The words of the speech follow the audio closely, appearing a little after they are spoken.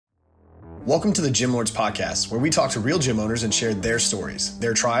Welcome to the Gym Lords Podcast, where we talk to real gym owners and share their stories,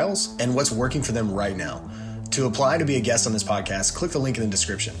 their trials, and what's working for them right now. To apply to be a guest on this podcast, click the link in the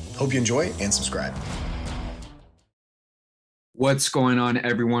description. Hope you enjoy and subscribe. What's going on,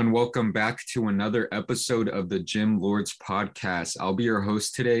 everyone? Welcome back to another episode of the Gym Lords Podcast. I'll be your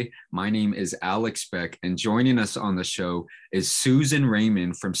host today. My name is Alex Beck, and joining us on the show is Susan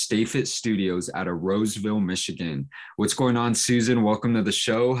Raymon from Stay Fit Studios out of Roseville, Michigan. What's going on, Susan? Welcome to the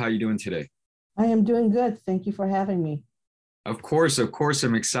show. How are you doing today? I am doing good. Thank you for having me. Of course.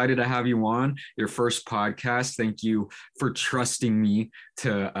 I'm excited to have you on your first podcast. Thank you for trusting me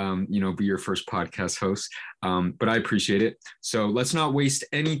to, be your first podcast host. But I appreciate it. So let's not waste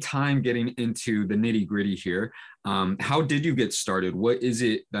any time getting into the nitty gritty here. How did you get started? What is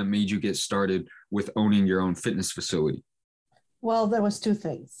it that made you get started with owning your own fitness facility? Well, there was two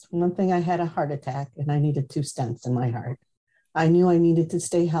things. One thing, I had a heart attack and I needed 2 stents in my heart. I knew I needed to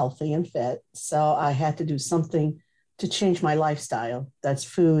stay healthy and fit. So I had to do something to change my lifestyle. That's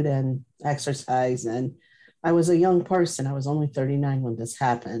food and exercise. And I was a young person. I was only 39 when this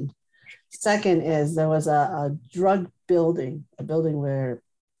happened. Second is there was a drug building, a building where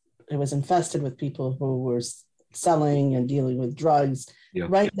it was infested with people who were selling and dealing with drugs,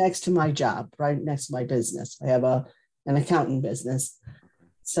 right next to my job, right next to my business. I have an accounting business.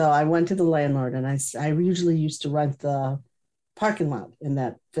 So I went to the landlord and I usually used to rent the parking lot in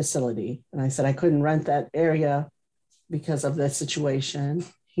that facility. And I said I couldn't rent that area because of the situation.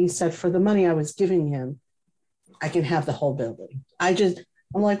 He said, for the money I was giving him, I can have the whole building. I'm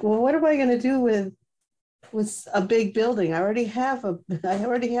like, well, what am I going to do with a big building? I already have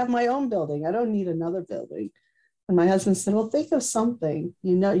my own building. I don't need another building. And my husband said, well, think of something.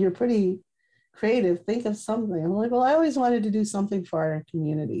 You know, you're pretty creative. Think of something. I'm like, well, I always wanted to do something for our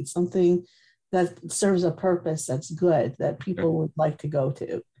community, something that serves a purpose that's good, that people would like to go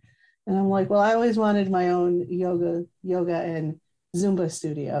to. And I'm like, well, I always wanted my own yoga and Zumba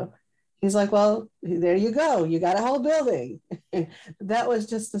studio. He's like, well, there you go. You got a whole building. That was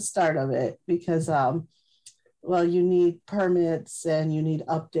just the start of it because, you need permits and you need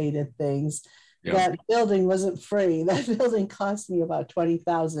updated things. Yep. That building wasn't free. That building cost me about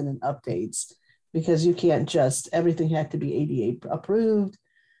 $20,000 in updates because you can't everything had to be ADA approved.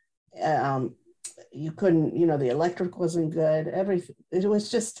 You couldn't, the electric wasn't good. Everything. It was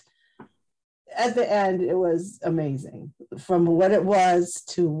just, at the end, it was amazing. From what it was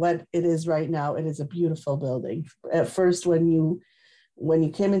to what it is right now, it is a beautiful building. At first, when you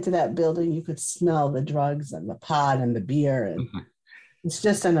came into that building, you could smell the drugs and the pot and the beer. And it's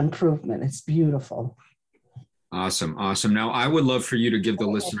just an improvement. It's beautiful. Awesome. Now, I would love for you to give the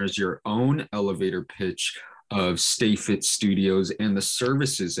listeners your own elevator pitch of Stay Fit Studios and the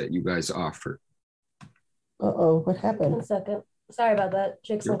services that you guys offer. What happened? 1 second. Sorry about that.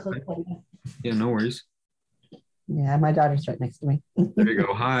 Jake's on close appointment. Yeah, no worries. Yeah, my daughter's right next to me. There you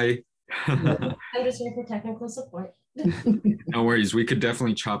go. Hi. I'm just here for technical support. No worries. We could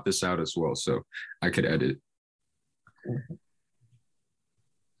definitely chop this out as well, so I could edit.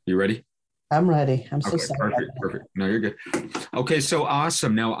 You ready? I'm ready. I'm so sorry. Perfect. No, you're good. Okay, so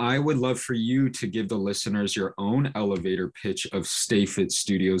awesome. Now, I would love for you to give the listeners your own elevator pitch of Stay Fit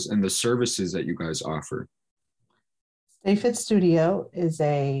Studios and the services that you guys offer. Stay Fit Studio is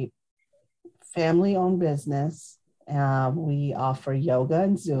a family-owned business. We offer yoga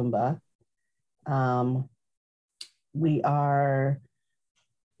and Zumba. Our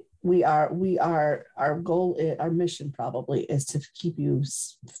goal, our mission probably is to keep you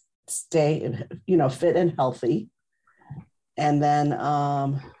stay, fit and healthy. And then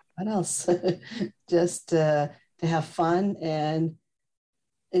what else? Just to have fun and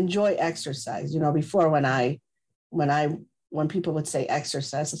enjoy exercise. Before when people would say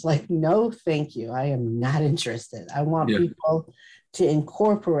exercise, it's like, no, thank you. I am not interested. I want people to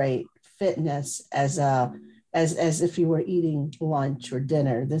incorporate fitness as if you were eating lunch or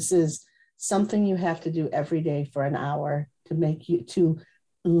dinner. This is something you have to do every day for an hour to make you to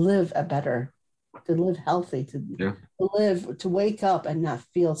live to live healthy, to wake up and not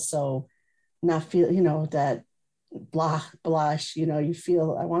feel that blush, I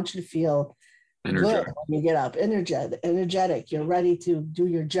want you to feel energetic. Good when you get up, energetic. You're ready to do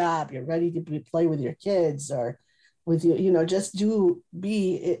your job. You're ready to play with your kids or with you.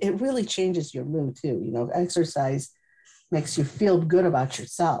 It really changes your mood too. Exercise makes you feel good about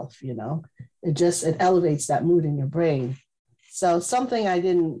yourself. It elevates that mood in your brain. So something I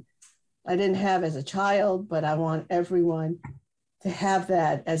didn't have as a child, but I want everyone to have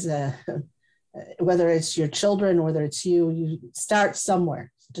that as whether it's your children, whether it's you start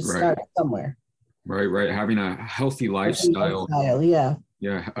somewhere. Start somewhere. Right. Having a healthy lifestyle. Yeah.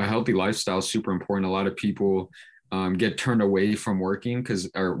 Yeah, a healthy lifestyle is super important. A lot of people get turned away from working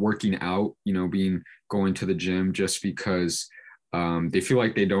out, going to the gym just because they feel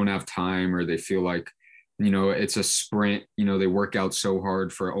like they don't have time, or they feel like, it's a sprint. They work out so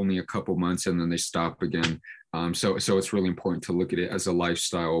hard for only a couple months and then they stop again. So it's really important to look at it as a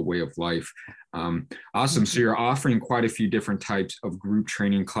lifestyle, a way of life. Awesome. So you're offering quite a few different types of group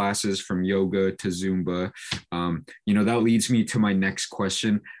training classes, from yoga to Zumba. That leads me to my next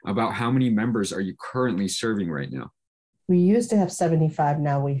question about how many members are you currently serving right now? We used to have 75.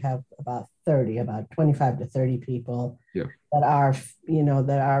 Now we have about 30, about 25 to 30 people that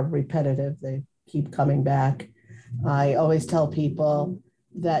are repetitive. They keep coming back. I always tell people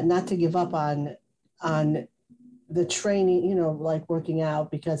that not to give up on the training, like working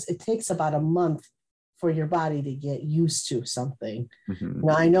out, because it takes about a month for your body to get used to something. Mm-hmm.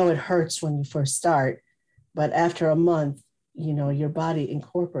 Now, I know it hurts when you first start, but after a month, your body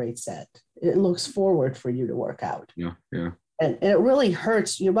incorporates that. It looks forward for you to work out. Yeah. And it really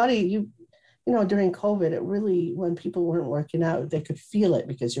hurts your body. During COVID, it really, when people weren't working out, they could feel it,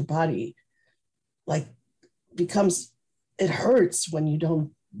 because your body it hurts when you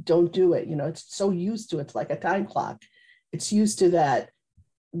don't do it. It's so used to it. It's like a time clock. It's used to that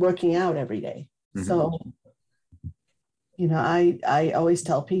working out every day. Mm-hmm. So, I always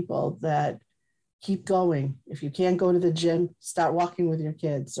tell people that keep going. If you can't go to the gym, start walking with your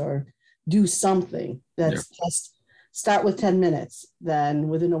kids, or do something that's just start with 10 minutes. Then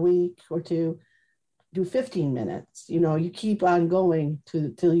within a week or two, do 15 minutes. You keep on going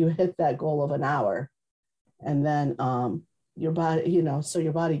till you hit that goal of an hour. And then your body, so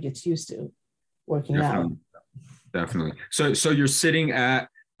your body gets used to working out. Definitely. So you're sitting at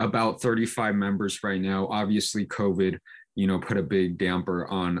about 35 members right now. Obviously, COVID, put a big damper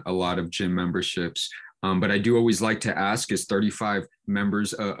on a lot of gym memberships. But I do always like to ask, is 35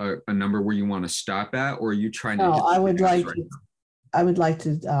 members a number where you want to stop at, or are you trying to? I would like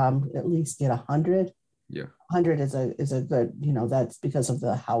to at least get 100. Yeah. 100 is a good, that's because of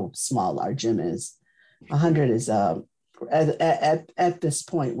how small our gym is. 100 is at this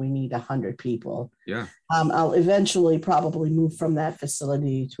point, we need 100 people. Yeah. I'll eventually probably move from that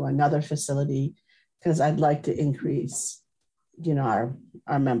facility to another facility, because I'd like to increase, our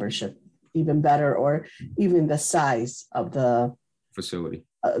membership even better, or even the size of the facility.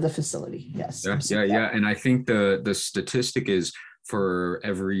 The facility, yes. Yeah. And I think the statistic is, for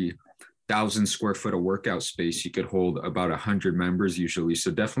every 1,000 square foot of workout space, you could hold about 100 members usually.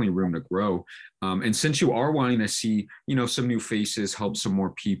 So definitely room to grow. And since you are wanting to see, some new faces, help some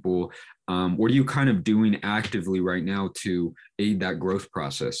more people, what are you kind of doing actively right now to aid that growth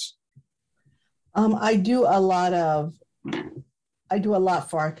process? I do a lot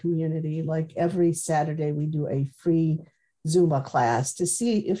for our community. Like every Saturday, we do a free Zumba class to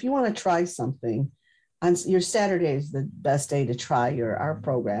see if you want to try something. On your Saturday is the best day to try our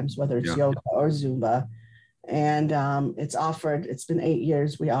programs, whether it's yoga or Zumba. And it's been 8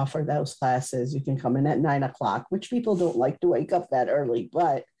 years. We offer those classes. You can come in at 9:00, which people don't like to wake up that early,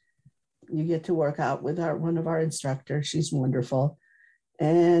 but you get to work out with one of our instructors. She's wonderful.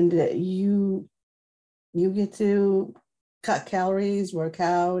 And you get to cut calories, work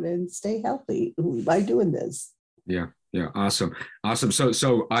out, and stay healthy by doing this. Yeah. Awesome.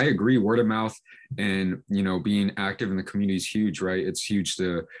 So I agree. Word of mouth and, being active in the community is huge, right? It's huge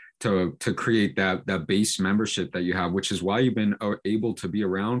to create that base membership that you have, which is why you've been able to be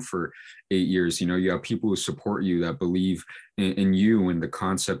around for 8 years. You have people who support you, that believe in you and the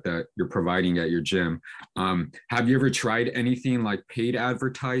concept that you're providing at your gym. Have you ever tried anything like paid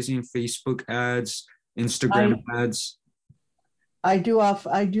advertising, Facebook ads, Instagram ads? I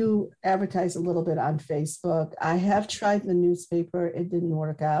do advertise a little bit on Facebook. I have tried the newspaper. It didn't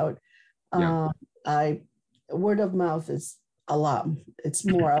work out. Word of mouth is a lot. It's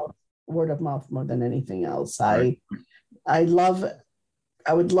more word of mouth more than anything else. Right. I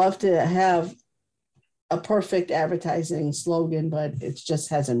would love to have a perfect advertising slogan, but it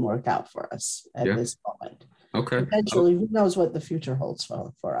just hasn't worked out for us at this moment. Okay. Eventually, who knows what the future holds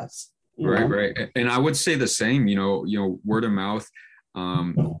for us. Right. And I would say the same, word of mouth,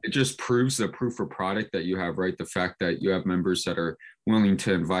 it just proves the proof of product that you have, right? The fact that you have members that are willing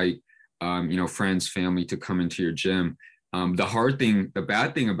to invite, friends, family to come into your gym. The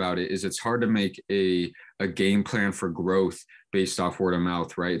bad thing about it is it's hard to make a game plan for growth based off word of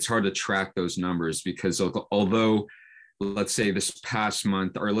mouth, right? It's hard to track those numbers, because although, let's say this past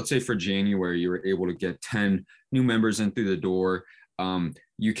month, or let's say for January, you were able to get 10 new members in through the door.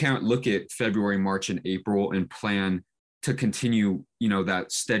 You can't look at February, March, and April and plan to continue,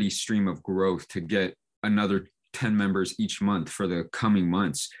 that steady stream of growth to get another 10 members each month for the coming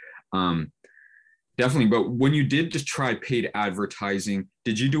months. Definitely. But when you did just try paid advertising,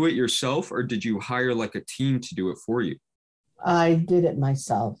 did you do it yourself or did you hire like a team to do it for you? I did it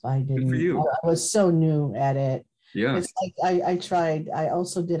myself. I Good for didn't, you. I was so new at it. Yeah. It's like I tried, I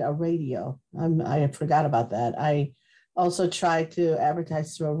also did a radio. I forgot about that. I also tried to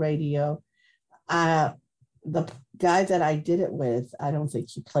advertise through a radio. The guy that I did it with, I don't think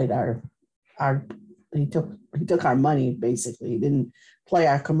he played our he took our money basically. He didn't play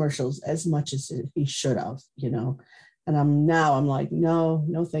our commercials as much as he should have, you know. And I'm like, no,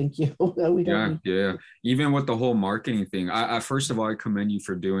 thank you. We don't. Yeah. Even with the whole marketing thing, I first of all, I commend you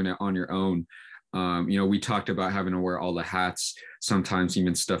for doing it on your own. We talked about having to wear all the hats, sometimes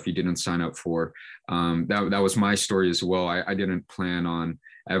even stuff you didn't sign up for. That was my story as well. I didn't plan on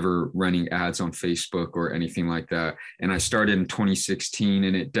ever running ads on Facebook or anything like that. And I started in 2016,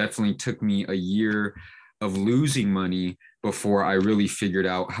 and it definitely took me a year of losing money before I really figured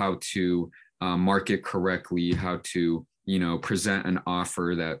out how to market correctly, how to, present an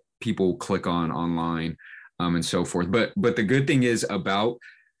offer that people click on online, and so forth. But the good thing is about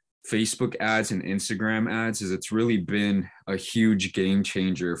Facebook ads and Instagram ads is it's really been a huge game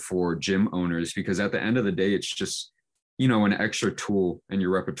changer for gym owners, because at the end of the day, it's just, an extra tool in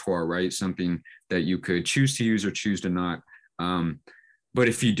your repertoire, right? Something that you could choose to use or choose to not. But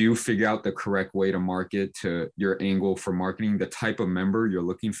if you do figure out the correct way to market to your angle for marketing, the type of member you're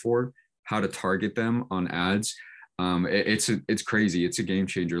looking for, how to target them on ads, it's crazy. It's a game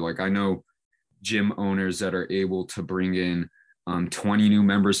changer. Like I know gym owners that are able to bring in 20 new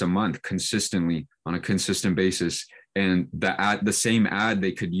members a month consistently on a consistent basis. And the same ad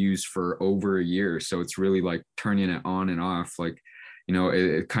they could use for over a year. So it's really like turning it on and off. Like,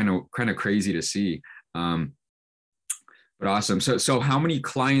 it kind of crazy to see. But awesome. So how many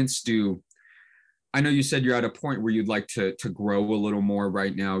clients I know you said you're at a point where you'd like to grow a little more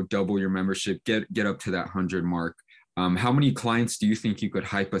right now, double your membership, get up to that 100 mark. How many clients do you think you could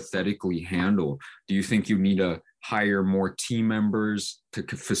hypothetically handle? Do you think you need to hire more team members to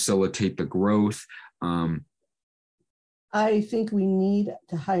facilitate the growth? I think we need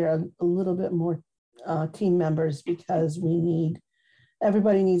to hire a little bit more team members, because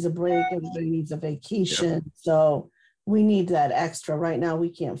everybody needs a break, everybody needs a vacation. Yep. So we need that extra. Right now, we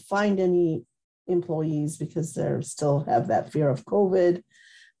can't find any employees because they still have that fear of COVID.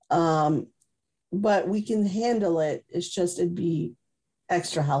 But we can handle it. It's just, it'd be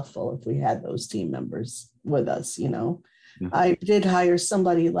extra helpful if we had those team members with us, Mm-hmm. I did hire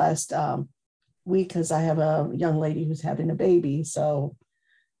somebody last week because I have a young lady who's having a baby. So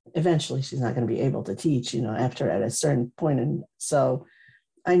eventually she's not going to be able to teach, after at a certain point. And so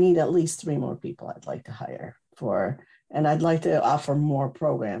I need at least 3 more people I'd like to hire for, and I'd like to offer more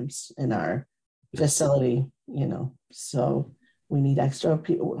programs in our facility, so we need extra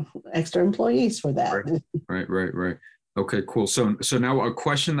people, extra employees for that. Right. Okay, cool. So now a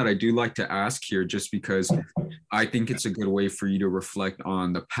question that I do like to ask here, just because I think it's a good way for you to reflect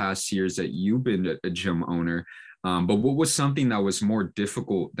on the past years that you've been a gym owner. But what was something that was more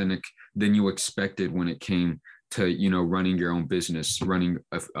difficult than you expected when it came to, running your own business, running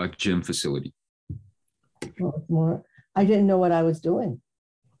a gym facility? Well, I didn't know what I was doing.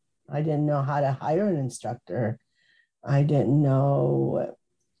 I didn't know how to hire an instructor. I didn't know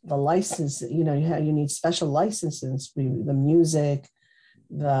the license, you need special licenses for the music,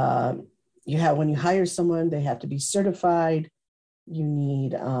 when you hire someone, they have to be certified. You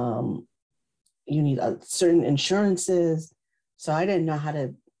need certain insurances. So I didn't know how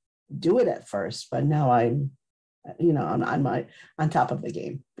to do it at first, but now I'm on top of the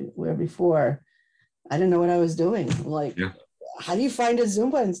game, where before I didn't know what I was doing. Like, yeah. How do you find a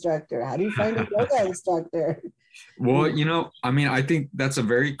Zumba instructor? How do you find a yoga instructor? Well, I think that's a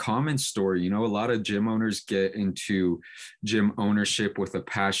very common story. A lot of gym owners get into gym ownership with a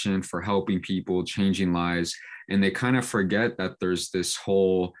passion for helping people, changing lives, and they kind of forget that there's this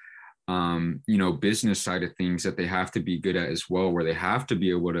whole, business side of things that they have to be good at as well, where they have to be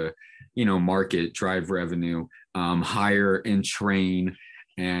able to, market, drive revenue, hire and train,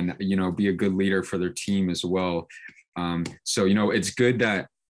 and, be a good leader for their team as well. So, it's good that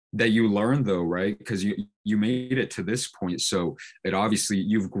you learned though, right? Because you made it to this point. So it obviously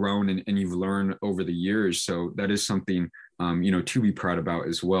you've grown and you've learned over the years. So that is something, to be proud about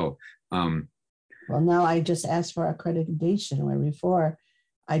as well. Well, now I just asked for accreditation, where before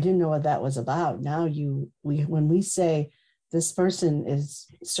I didn't know what that was about. Now when we say this person is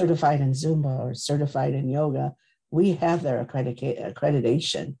certified in Zumba or certified in yoga, we have their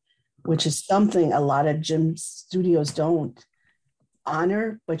accreditation, which is something a lot of gym studios don't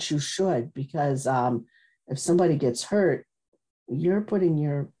honor, but you should, because if somebody gets hurt, you're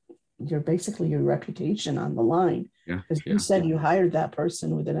putting basically your reputation on the line. Because you said you hired that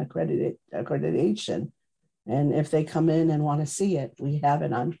person with an accreditation. And if they come in and want to see it, we have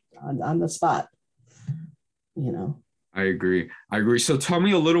it on the spot, I agree. So tell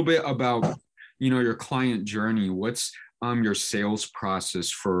me a little bit about, your client journey. What's your sales process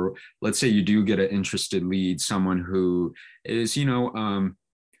for, let's say you do get an interested lead, someone who is,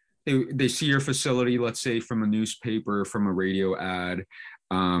 they see your facility, let's say from a newspaper, from a radio ad,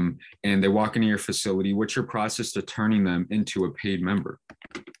 and they walk into your facility. What's your process to turning them into a paid member?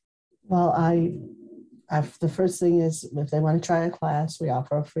 Well, the first thing is if they want to try a class, we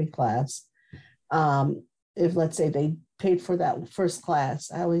offer a free class. If let's say they paid for that first class,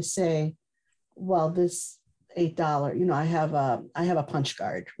 I always say, well, this $8, I have a punch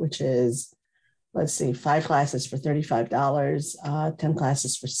card, which is, let's see, 5 classes for $35, 10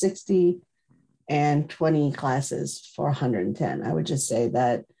 classes for $60, and 20 classes for $110. I would just say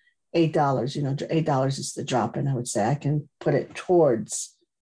that $8, $8 is the drop, and I would say I can put it towards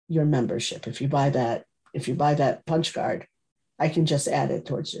your membership. If you buy that punch card, I can just add it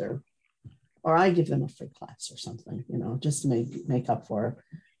towards or I give them a free class or something, just to make up for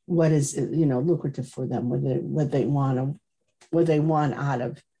what is, lucrative for them, what they want out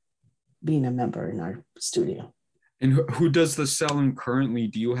of being a member in our studio. And who does the selling currently?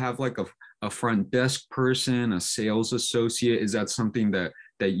 Do you have like a front desk person, a sales associate? Is that something that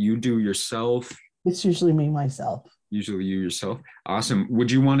you do yourself? It's usually me, myself. Usually you yourself. Awesome. Would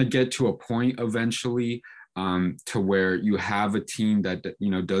you want to get to a point eventually to where you have a team that,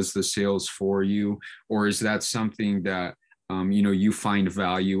 does the sales for you? Or is that something that, you find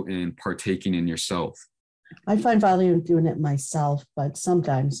value in partaking in yourself? I find value in doing it myself, but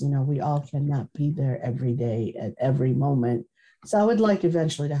sometimes, we all cannot be there every day at every moment. So I would like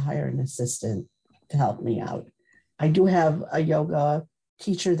eventually to hire an assistant to help me out. I do have a yoga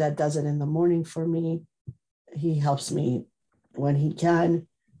teacher that does it in the morning for me. He helps me when he can,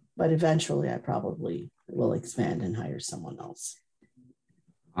 but eventually I probably will expand and hire someone else.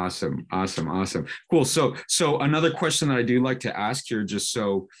 Awesome. Cool. So another question that I do like to ask here, just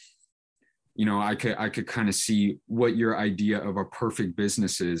so, I could kind of see what your idea of a perfect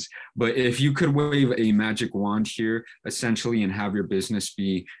business is. But if you could wave a magic wand here, essentially, and have your business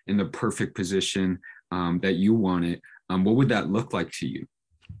be in the perfect position that you want it, what would that look like to you?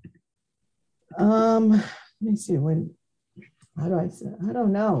 Let me see. How do I say? I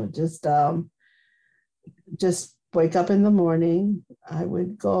don't know. Just wake up in the morning. I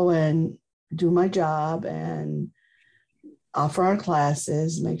would go and do my job and offer our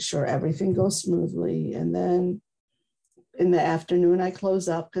classes, make sure everything goes smoothly. And then in the afternoon, I close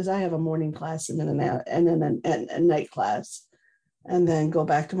up because I have a morning class and then a night class, and then go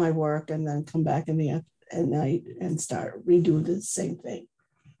back to my work and then come back at night and redo the same thing,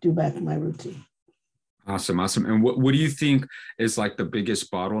 do back my routine. Awesome. And what do you think is like the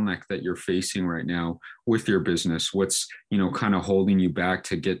biggest bottleneck that you're facing right now with your business? What's, kind of holding you back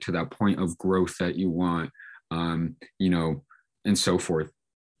to get to that point of growth that you want, and so forth?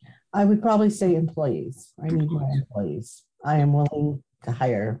 I would probably say employees. I need more employees. I am willing to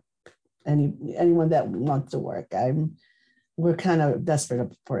hire anyone that wants to work. We're kind of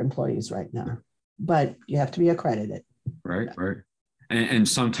desperate for employees right now, but you have to be accredited. Right. And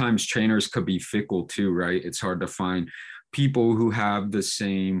sometimes trainers could be fickle too, right? It's hard to find people who have the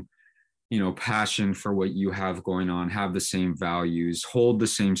same, passion for what you have going on, have the same values, hold the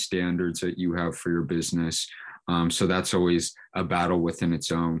same standards that you have for your business. So that's always a battle within its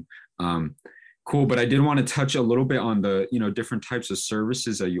own. Cool. But I did want to touch a little bit on the, different types of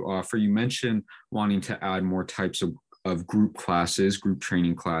services that you offer. You mentioned wanting to add more types of group classes, group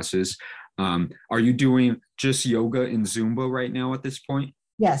training classes. Are you doing just yoga and Zumba right now at this point?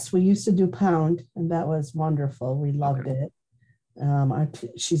 Yes, we used to do Pound, and that was wonderful. We loved it.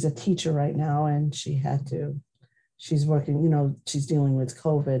 She's a teacher right now, and she's working, she's dealing with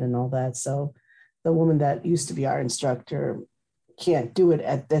COVID and all that. So the woman that used to be our instructor can't do it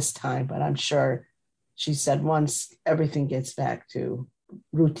at this time, but I'm sure she said once everything gets back to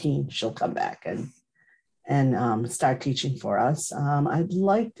routine, she'll come back and start teaching for us. I'd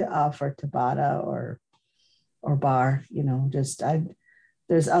like to offer Tabata or bar,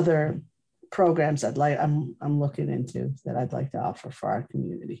 there's other programs I'm looking into that I'd like to offer for our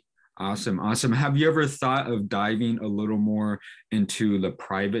community. Awesome. Have you ever thought of diving a little more into the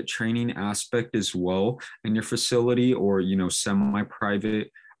private training aspect as well in your facility, or, semi-private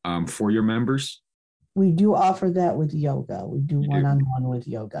for your members? We do offer that with yoga. We do one-on-one with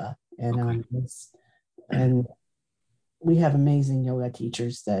yoga. And and we have amazing yoga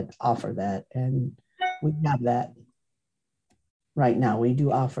teachers that offer that. And We have that right now. We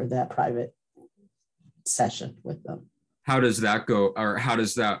do offer that private session with them. How does that go, or how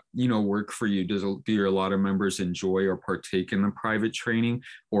does that, work for you? Do a lot of members enjoy or partake in the private training,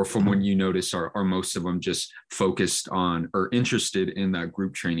 or from what you notice, are most of them just focused on or interested in that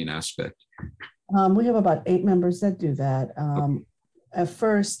group training aspect? We have about 8 members that do that. At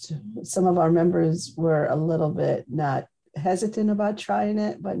first, some of our members were a little bit not hesitant about trying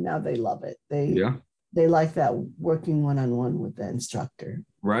it, but now they love it. They like that working one-on-one with the instructor.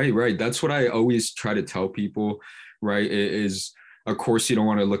 Right. That's what I always try to tell people, right? It is, of course, you don't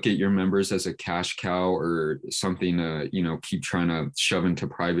want to look at your members as a cash cow or something to, keep trying to shove into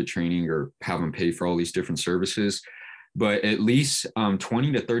private training or have them pay for all these different services. But at least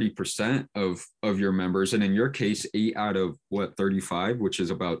 20 to 30% of your members, and in your case, 8 out of 35, which is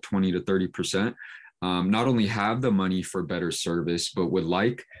about 20 to 30%, not only have the money for better service, but would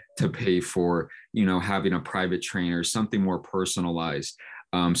like to pay for, having a private trainer, something more personalized.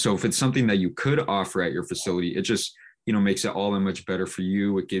 So if it's something that you could offer at your facility, it just, makes it all that much better for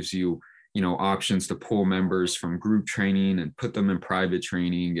you. It gives you, options to pull members from group training and put them in private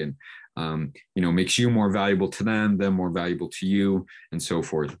training, and, makes you more valuable to them more valuable to you, and so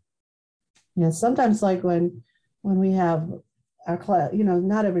forth. Yeah, sometimes like when we have our class,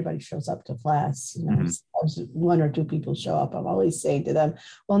 not everybody shows up to class. Sometimes 1 or 2 people show up. I'm always saying to them,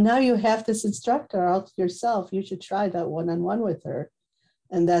 well, now you have this instructor out yourself. You should try that one-on-one with her.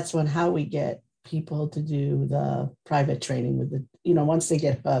 And that's how we get people to do the private training with the, once they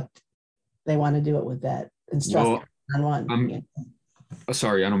get hooked, they want to do it with that instructor one-on-one.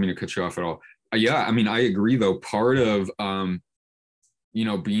 Sorry, I don't mean to cut you off at all. Yeah, I mean, I agree though. Part of,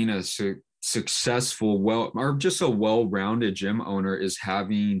 being a successful, or just a well-rounded gym owner is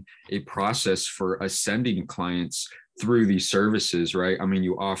having a process for ascending clients through these services, right? I mean,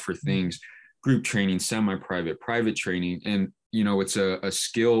 you offer things, group training, semi-private, private training, and it's a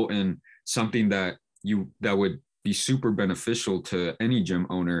skill and something that would be super beneficial to any gym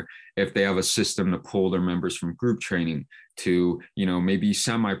owner if they have a system to pull their members from group training to, maybe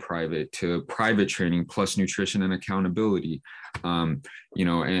semi-private to private training plus nutrition and accountability. And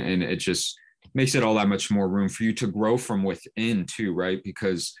it just makes it all that much more room for you to grow from within too, right?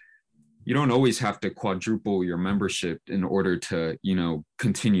 Because you don't always have to quadruple your membership in order to,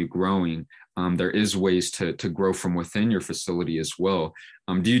 continue growing. There is ways to grow from within your facility as well.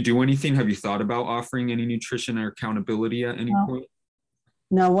 Do you do anything? Have you thought about offering any nutrition or accountability at any point?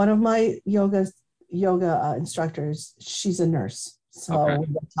 No, one of my yoga instructors, she's a nurse. So we're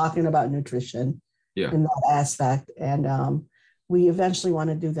talking about nutrition in that aspect. And we eventually want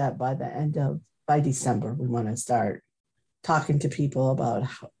to do that by December. We want to start talking to people about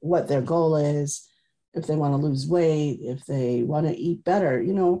what their goal is, if they want to lose weight, if they want to eat better.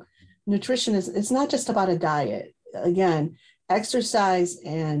 Nutrition it's not just about a diet. Again, exercise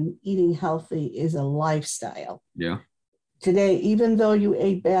and eating healthy is a lifestyle. Yeah. Today, even though you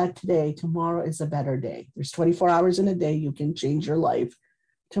ate bad today, tomorrow is a better day. There's 24 hours in a day. You can change your life.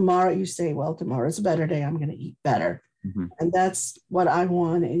 Tomorrow you say, well, tomorrow's a better day. I'm going to eat better. Mm-hmm. And that's what I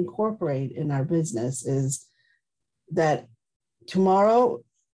want to incorporate in our business, is that tomorrow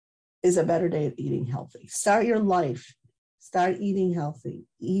is a better day of eating healthy. Start your life. Start eating healthy.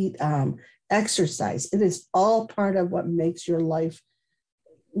 Eat, exercise. It is all part of what makes your life,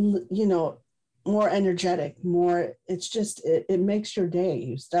 more energetic, it makes your day.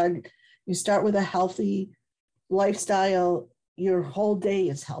 You start with a healthy lifestyle. Your whole day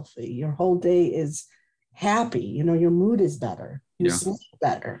is healthy. Your whole day is happy. Your mood is better. You sleep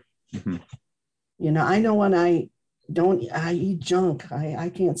better. Mm-hmm. I know when I eat junk,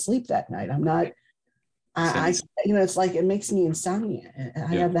 I can't sleep that night. It's like it makes me insomnia.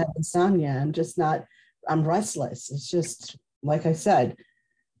 I have that insomnia. I'm restless. It's just, like I said,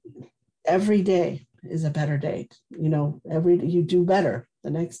 every day is a better day. Every day you do better. The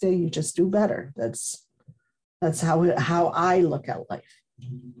next day you just do better. That's how I look at life.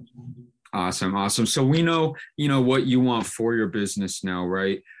 Awesome. So we know, what you want for your business now,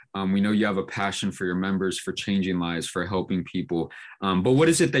 right? We know you have a passion for your members, for changing lives, for helping people. But what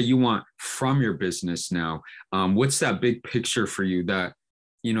is it that you want from your business now? What's that big picture for you that,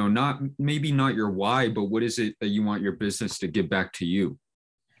 not your why, but what is it that you want your business to give back to you?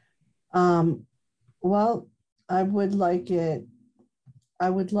 Well, I would like to,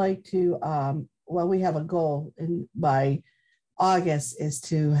 we have a goal by August is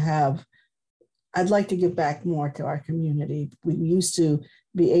I'd like to give back more to our community. We used to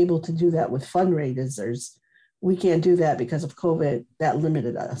be able to do that with fundraisers. We can't do that because of COVID. That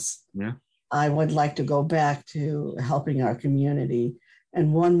limited us. Yeah. I would like to go back to helping our community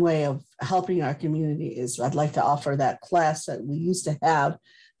And one way of helping our community is I'd like to offer that class that we used to have,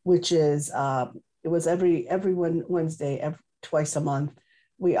 which is it was every Wednesday, twice a month.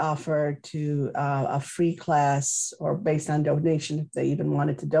 We offered to a free class or based on donation, if they even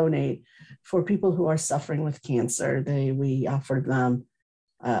wanted to donate, for people who are suffering with cancer. We offered them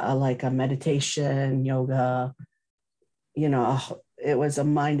like a meditation, yoga, it was a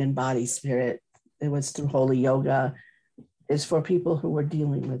mind and body spirit. It was through holy yoga. It's for people who were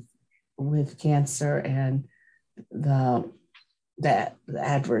dealing with cancer and the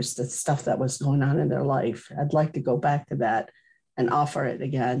stuff that was going on in their life. I'd like to go back to that and offer it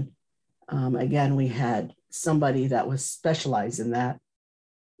again. Again, we had somebody that was specialized in that.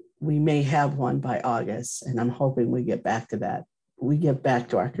 We may have one by August, and I'm hoping we get back to that. We get back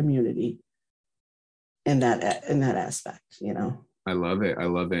to our community in that aspect, I love it.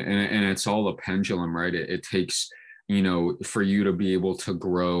 And it's all a pendulum, right? It takes, for you to be able to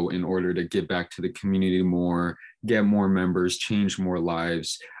grow in order to give back to the community more, get more members, change more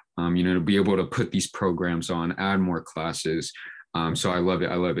lives, to be able to put these programs on, add more classes. So I love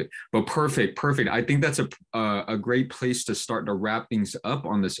it. But perfect. I think that's a great place to start to wrap things up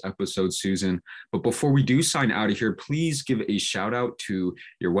on this episode, Susan. But before we do sign out of here, please give a shout out to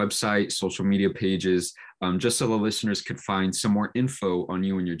your website, social media pages, just so the listeners could find some more info on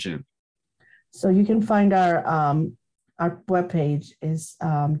you and your gym. So you can find our webpage is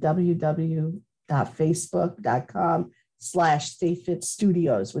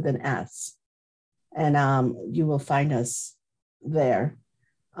www.facebook.com/StayFitStudios with an S. And you will find us there.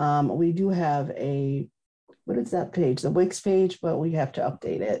 We do have what is that page? The Wix page, but we have to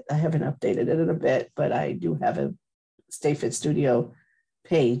update it. I haven't updated it in a bit, but I do have a Stay Fit Studio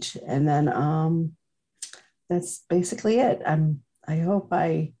page. And then that's basically it. I hope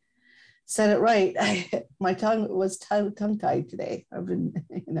I said it right. My tongue was tongue-tied today. I've been,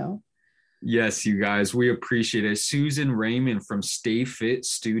 Yes, you guys, we appreciate it. Susan Raymon from Stay Fit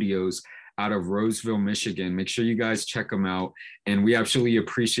Studios out of Roseville, Michigan. Make sure you guys check them out. And we absolutely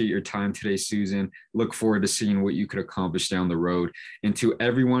appreciate your time today, Susan. Look forward to seeing what you could accomplish down the road. And to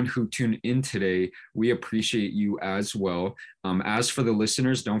everyone who tuned in today, we appreciate you as well. As for the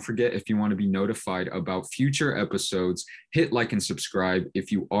listeners, don't forget, if you want to be notified about future episodes, hit like and subscribe.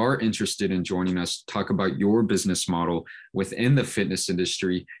 If you are interested in joining us, talk about your business model within the fitness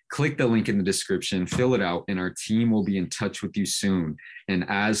industry, click the link in the description, fill it out, and our team will be in touch with you soon. And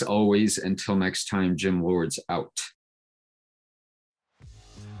as always, until next time, Gym Lords out.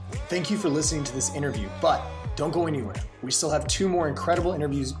 Thank you for listening to this interview, but don't go anywhere. We still have 2 more incredible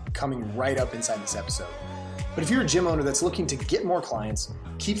interviews coming right up inside this episode. But if you're a gym owner that's looking to get more clients,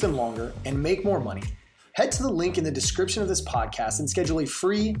 keep them longer, and make more money, head to the link in the description of this podcast and schedule a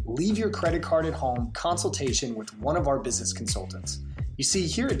free leave your credit card at home consultation with one of our business consultants. You see,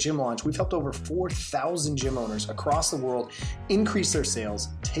 here at Gym Launch, we've helped over 4,000 gym owners across the world increase their sales,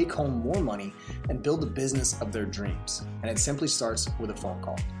 take home more money, and build the business of their dreams. And it simply starts with a phone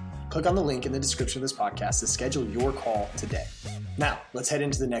call. Click on the link in the description of this podcast to schedule your call today. Now, let's head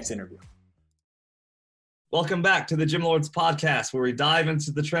into the next interview. Welcome back to the Gym Lords podcast, where we dive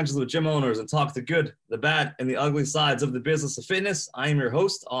into the trenches with gym owners and talk the good, the bad, and the ugly sides of the business of fitness. I am your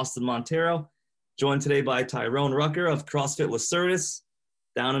host, Austin Montero, joined today by Tyrone Rucker of CrossFit Lacertus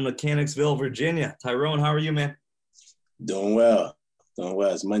down in Mechanicsville, Virginia. Tyrone, how are you, man? Doing well.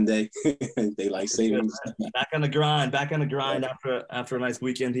 It's Monday. Daylight savings. Back on the grind after a nice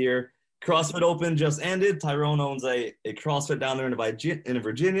weekend here. CrossFit Open just ended. Tyrone owns a CrossFit down there in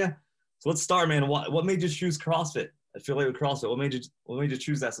Virginia. So let's start, man. What made you choose CrossFit? Affiliate with CrossFit. What made you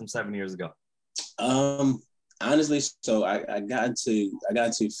choose that some 7 years ago? Honestly, so I got into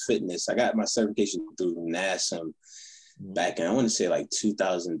fitness. I got my certification through NASM back in, I want to say like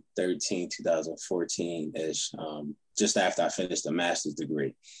 2013, 2014-ish, just after I finished a master's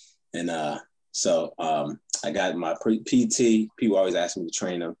degree. And so I got my PT. People always ask me to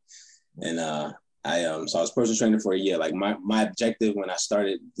train them. And so I was personal trainer for a year. Like my objective when I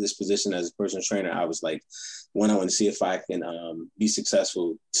started this position as a personal trainer, I was like, 1, I want to see if I can be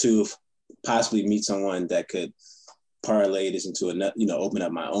successful. 2, possibly meet someone that could parlay this into open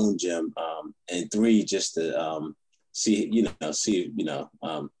up my own gym. And 3, just to see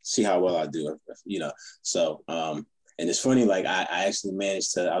how well I do. So and it's funny, like I actually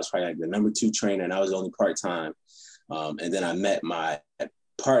managed to. I was probably like the number 2 trainer, and I was only part-time. And then I met my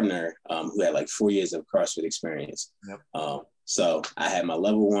partner who had like 4 years of CrossFit experience. Yep. So I had my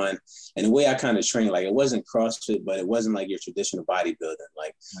level 1, and the way I kind of trained, like it wasn't CrossFit, but it wasn't like your traditional bodybuilding.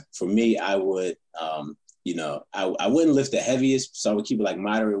 Like for me, I would, I wouldn't lift the heaviest, so I would keep it like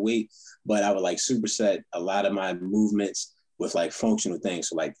moderate weight, but I would like superset a lot of my movements with like functional things.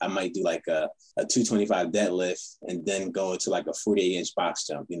 So like I might do like a 225 deadlift and then go into like a 48-inch box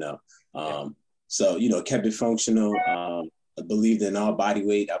jump, So, kept it functional. I believed in all body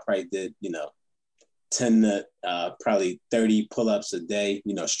weight. I probably did, 10 to probably 30 pull-ups a day,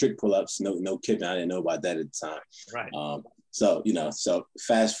 strict pull-ups, no kipping. I didn't know about that at the time. Right. So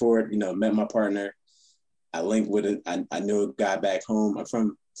fast forward, met my partner. I linked with it. I knew a guy back home. I'm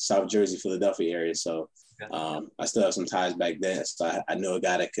from South Jersey, Philadelphia area. So I still have some ties back then. So I knew a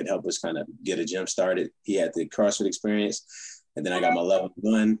guy that could help us kind of get a gym started. He had the CrossFit experience. And then I got my level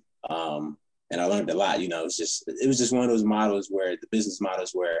 1. And I learned a lot, it was just one of those models where the business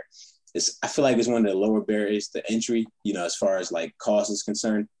models where I feel like it's one of the lower barriers to entry, as far as like cost is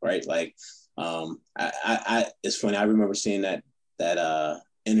concerned, right? Like, it's funny. I remember seeing that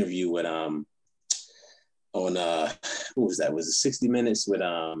interview with, on what was that? Was it 60 Minutes with,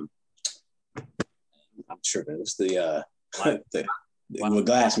 I'm tripping. What's the with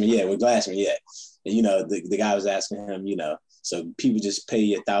Glassman? Yeah, with Glassman. Yeah. And, the guy was asking him, so people just pay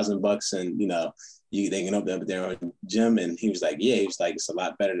you $1,000 and, they can open up their own gym. And he was like, yeah, it's a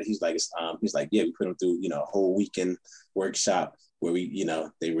lot better. He's like, yeah, we put them through, a whole weekend workshop where we,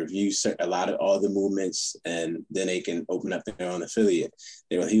 they review a lot of all the movements and then they can open up their own affiliate.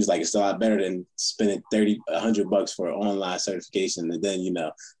 He was like, it's a lot better than spending $100 for an online certification and then,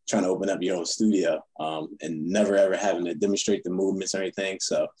 trying to open up your own studio and never ever having to demonstrate the movements or anything.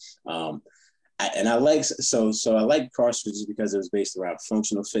 So, I like CrossFit just because it was based around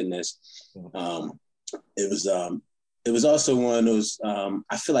functional fitness. It was also one of those.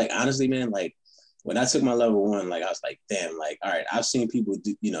 I feel like honestly, man, like when I took my level 1, like I was like, damn, like all right, I've seen people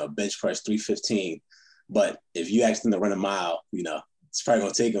do bench press 315, but if you ask them to run a mile, it's probably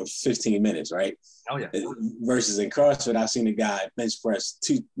gonna take them 15 minutes, right? Oh yeah. Versus in CrossFit, I've seen a guy bench press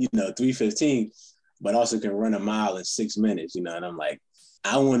 315, but also can run a mile in 6 minutes, and I'm like,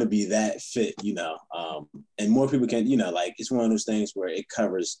 I want to be that fit, and more people can, like it's one of those things where it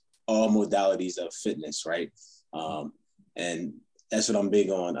covers all modalities of fitness, right? And that's what I'm big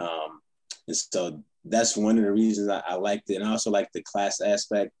on. And so that's one of the reasons I liked it. And I also like the class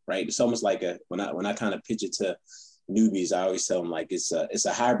aspect, right? It's almost like when I kind of pitch it to newbies, I always tell them like it's a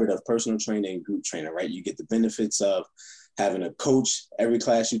hybrid of personal training and group training, right? You get the benefits of having a coach every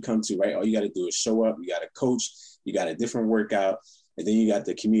class you come to, right? All you got to do is show up. You got a coach. You got a different workout. And then you got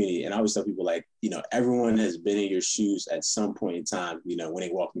the community. And I always tell people like, everyone has been in your shoes at some point in time, when they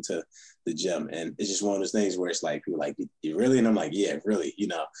walk into the gym. And it's just one of those things where it's like, people are like, you really? And I'm like, yeah, really,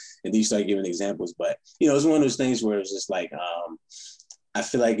 and then you start giving examples. But, it's one of those things where it's just like, I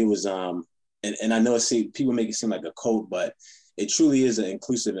feel like it was, and I know people make it seem like a cult, but it truly is an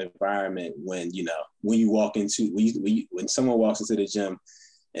inclusive environment when you walk into, when someone walks into the gym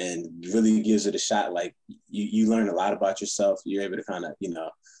and really gives it a shot, like you learn a lot about yourself. You're able to kind of,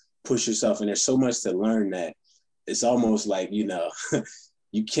 push yourself. And there's so much to learn that it's almost like, you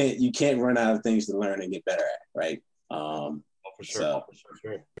can't run out of things to learn and get better at. Right. For sure. So for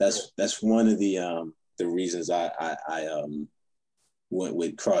sure. that's one of the reasons I went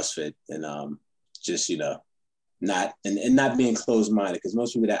with CrossFit and just, not being closed-minded, because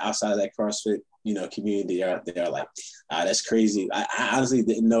most people that outside of that CrossFit, community they're like, that's crazy. I honestly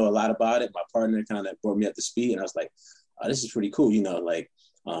didn't know a lot about it. My partner kind of brought me up to speed, and I was like, oh, this is pretty cool. Like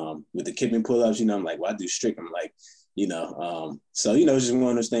with the kipping pull-ups, I'm like, well, I do strict. I'm like, so it's just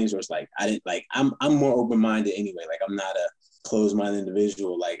one of those things where it's like I'm more open-minded anyway. Like I'm not a closed-minded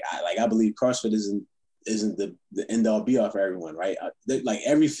individual. Like I believe CrossFit isn't the end all be all for everyone, right? Like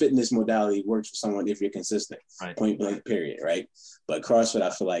every fitness modality works for someone if you're consistent, right. Point blank, period, right? But CrossFit, I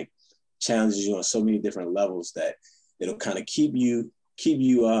feel like, challenges you on so many different levels that it'll kind of keep you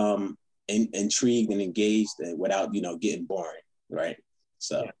intrigued and engaged and without getting boring, right?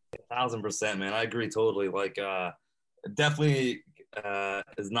 So yeah, 1,000%, man. I agree totally. Like definitely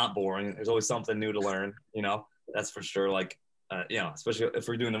is not boring. There's always something new to learn, that's for sure. Like especially if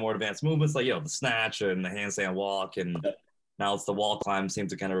we're doing the more advanced movements, like the snatch and the handstand walk, and now it's the wall climb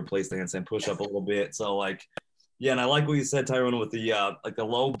seems to kind of replace the handstand push up a little bit. So like, yeah, and I like what you said, Tyrone, with the like the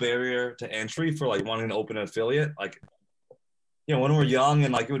low barrier to entry for like wanting to open an affiliate. Like, when we're young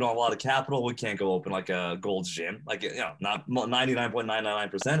and like we don't have a lot of capital, we can't go open like a Gold's Gym. Like, not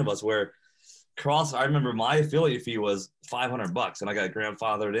 99.999% of us. Where I remember my affiliate fee was $500, and I got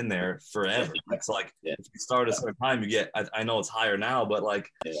grandfathered in there forever. It's like if you start at a certain time, you get. I know it's higher now, but like.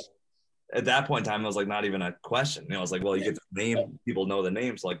 At that point in time, it was like not even a question. I was like, well, you get the name, people know the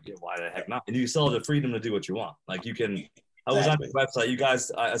names, like why the heck not? And you still have the freedom to do what you want. Like you can. I was on the website. You guys,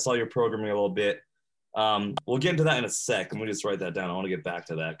 I saw your programming a little bit. We'll get into that in a sec. Let me just write that down. I want to get back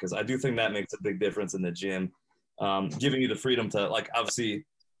to that because I do think that makes a big difference in the gym. giving you the freedom to like obviously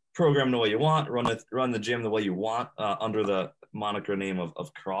program the way you want, run the gym the way you want under the moniker name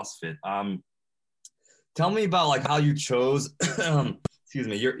of CrossFit. Tell me about like how you chose, excuse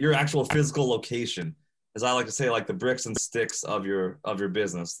me, your actual physical location, as I like to say, like the bricks and sticks of your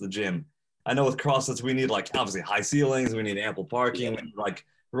business, the gym. I know with CrossFit we need like obviously high ceilings, we need ample parking, we need, like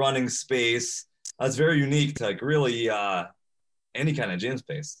running space. That's very unique to like really any kind of gym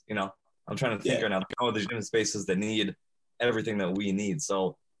space. You know, I'm trying to think right now. All the gym spaces that need everything that we need.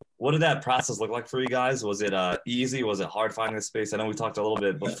 So, what did that process look like for you guys? Was it easy? Was it hard finding the space? I know we talked a little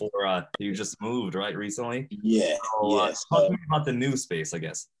bit before you just moved, right, recently? Yeah. So, talk to me about the new space, I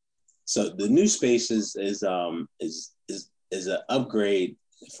guess. So the new space is an upgrade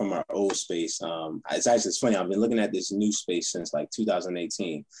from our old space. It's funny. I've been looking at this new space since like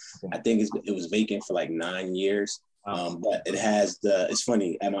 2018. I think it was vacant for like 9 years. But it has it's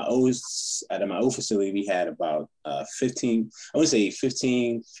funny, at my old facility, we had about 15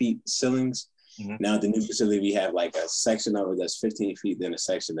 feet ceilings. Mm-hmm. Now the new facility, we have like a section of it that's 15 feet, then a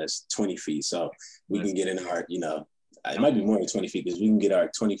section that's 20 feet. So we can get in our, it might be more than 20 feet because we can get our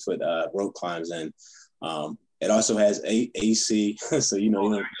 20-foot rope climbs in. It also has AC, so you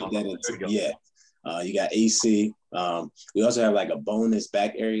don't put that into, you got AC. We also have like a bonus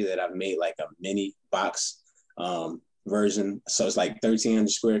back area that I've made like a mini box version. So it's like 1,300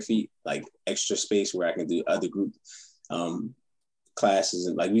 square feet, like extra space where I can do other group classes.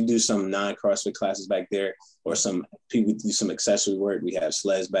 And like we do some non-CrossFit classes back there, or some people do some accessory work. We have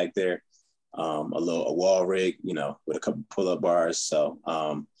sleds back there, a wall rig, with a couple pull-up bars. So,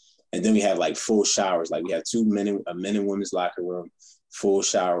 and then we have like full showers. Like we have a men and women's locker room, full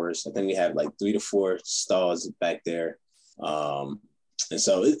showers. I think we have like 3 to 4 stalls back there. And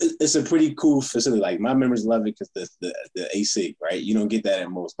so it's a pretty cool facility. Like my members love it because the AC, right? You don't get that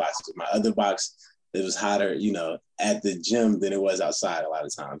in most boxes. My other box, it was hotter, at the gym than it was outside a lot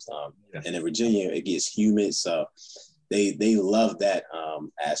of times. And in Virginia, it gets humid, so they love that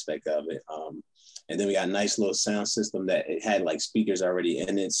aspect of it. And then we got a nice little sound system that it had like speakers already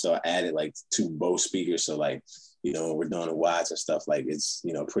in it. So I added like 2 Bose speakers. So like, when we're doing the watts and stuff, like it's,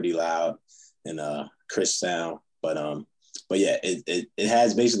 pretty loud and crisp sound. But yeah, it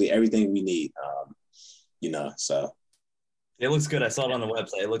has basically everything we need, so. It looks good. I saw it on the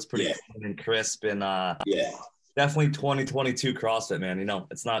website. It looks pretty clean and crisp and definitely 2022 CrossFit, man.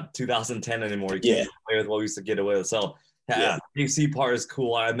 It's not 2010 anymore. You can't get away with what we used to get away with. So AC part is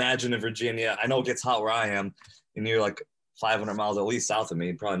cool. I imagine in Virginia, I know it gets hot where I am, and you're like 500 miles at least south of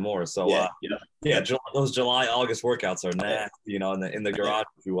me, probably more. So those July, August workouts are nasty, in the garage,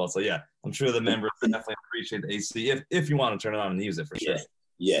 if you will. So I'm sure the members definitely appreciate the AC if you want to turn it on and use it for sure.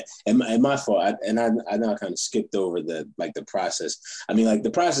 Yeah, and my fault. I know I kind of skipped over the process. I mean, like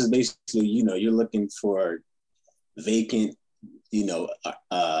the process basically, you're looking for vacant,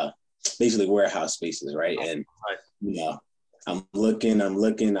 basically warehouse spaces, right? And I'm looking.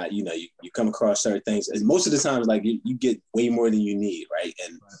 You come across certain things, and most of the times, like you get way more than you need, right?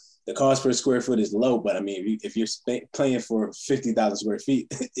 And the cost per square foot is low, but I mean, if you're playing for 50,000 square feet,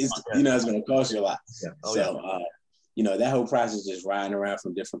 it's it's going to cost you a lot. That whole process, just riding around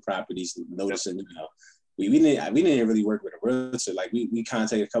from different properties, noticing, we didn't really work with a realtor. Like we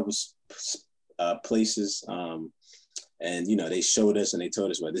contacted a couple places, and they showed us and they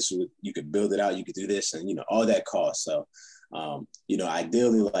told us, well, this is what you could build it out, you could do this, and all that cost. So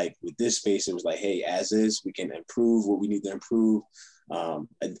ideally, like with this space, it was like, hey, as is, we can improve what we need to improve. I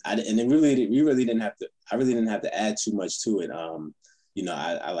really didn't have to add too much to it.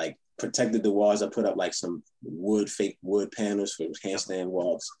 I like protected the walls. I put up like some fake wood panels for handstand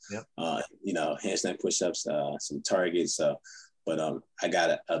walks, handstand push-ups, some targets. But I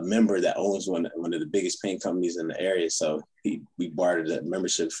got a member that owns one of the biggest paint companies in the area. So we bartered a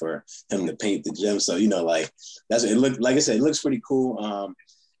membership for him to paint the gym. So, it looked, like I said, it looks pretty cool.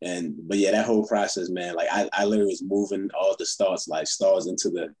 But that whole process, man, like I literally was moving all the stalls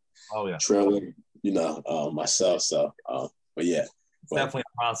into the trailer, myself. So, but yeah. It's definitely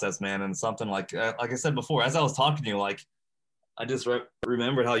a process, man. And something like I said before, as I was talking to you, like, I just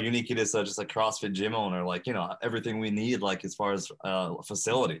remembered how unique it is. Just a CrossFit gym owner, like, everything we need, like, as far as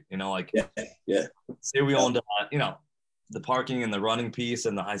facility, say we owned, the parking and the running piece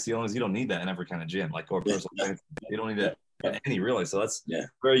and the high ceilings. You don't need that in every kind of gym, like, or personal training. You don't need it in any, really. So that's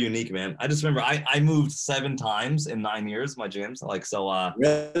very unique, man. I just remember I moved 7 times in 9 years, my gyms. Like, so,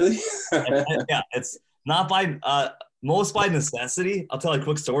 really? It's not by, most by necessity. I'll tell you a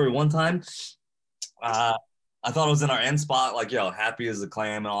quick story. One time, I thought I was in our end spot, like, happy as a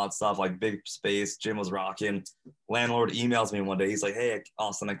clam and all that stuff, like big space, gym was rocking. Landlord emails me one day. He's like, hey,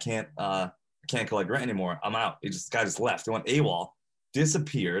 Austin, I can't I can't collect rent anymore. I'm out. Guy just left. He went AWOL,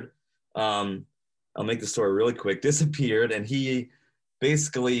 disappeared. I'll make the story really quick. Disappeared, and he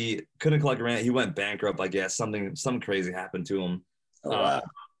basically couldn't collect rent. He went bankrupt, I guess. Something crazy happened to him. Oh, wow.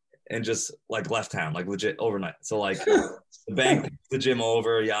 And just like left town, like legit overnight. So like the bank takes the gym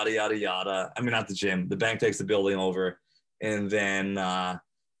over, yada, yada, yada. I mean, not the gym. The bank takes the building over. And then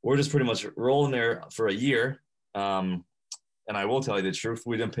we're just pretty much rolling there for a year. And I will tell you the truth,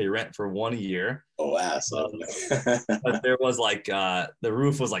 we didn't pay rent for 1 year. Oh, wow. But there was like, the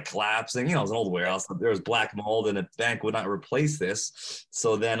roof was like collapsing. You know, it was an old warehouse. There was black mold and the bank would not replace this.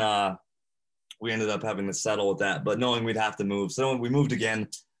 So then we ended up having to settle with that, but knowing we'd have to move. So we moved again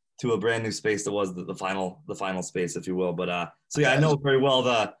to a brand new space that was the final space, if you will. But so yeah, I know very well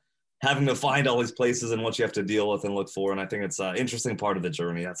the having to find all these places and what you have to deal with and look for. And I think it's an interesting part of the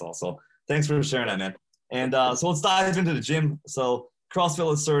journey. That's also, thanks for sharing that, man. And so let's dive into the gym. So CrossFit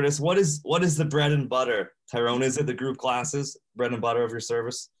Lacertus, what is the bread and butter? Tyrone, is it the group classes, bread and butter of your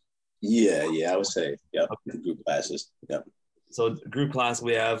service? Yeah, I would say, yep, the group classes, yep. So group class,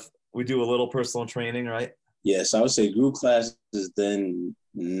 we do a little personal training, right? Yeah, so I would say group classes, then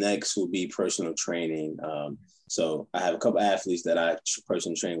next will be personal training. So I have a couple athletes that I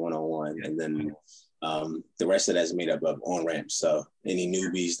personal train one-on-one, and then the rest of that's made up of on-ramps. So any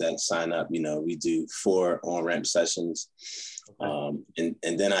newbies that sign up, we do 4 on-ramp sessions. And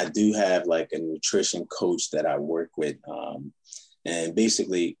then I do have like a nutrition coach that I work with. And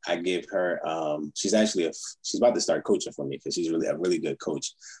basically I give her, she's about to start coaching for me because she's really a really good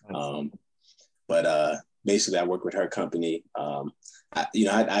coach. But basically I work with her company.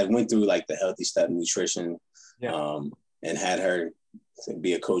 I went through like the Healthy Step Nutrition, and had her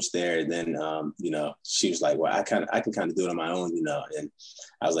be a coach there. And then, she was like, well, I can kind of do it on my own, and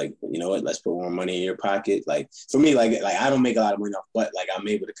I was like, you know what, let's put more money in your pocket. Like for me, like I don't make a lot of money off, but like I'm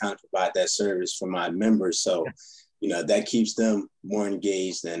able to kind of provide that service for my members. So, that keeps them more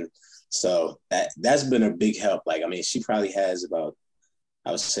engaged. And so that's been a big help. Like, I mean, she probably has about,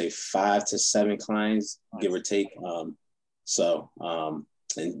 I would say 5 to 7 clients, give or take. And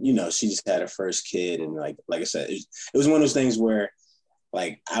she just had her first kid. And like I said, it was one of those things where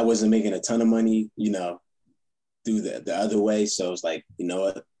like I wasn't making a ton of money, through the other way. So it's like, you know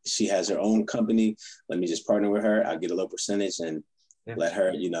what, she has her own company. Let me just partner with her. I'll get a little percentage and let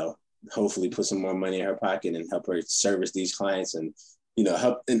her, hopefully put some more money in her pocket and help her service these clients and,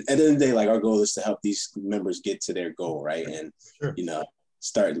 help. And at the end of the day, like our goal is to help these members get to their goal. Right. And,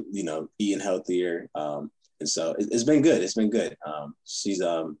 start, eating healthier. And so it's been good. It's been good. She's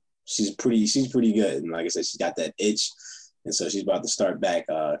pretty good. And like I said, she's got that itch. And so she's about to start back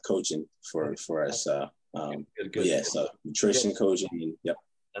coaching for us. Good. Yeah, so nutrition coaching. And, yep.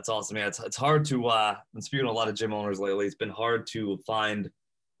 That's awesome, man. It's hard to, been speaking to a lot of gym owners lately, it's been hard to find,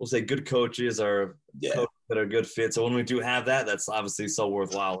 we'll say, good coaches or coaches that are good fit. So when we do have that, that's obviously so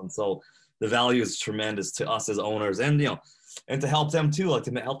worthwhile. And so the value is tremendous to us as owners and, and to help them too, like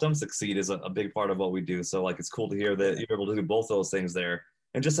to help them succeed is a big part of what we do. So like, it's cool to hear that you're able to do both those things there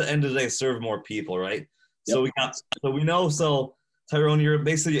and just at the end of the day, serve more people, right? Yep. So Tyrone, you're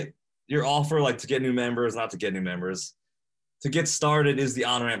basically your offer, like to get new members, not to get new members. To get started is the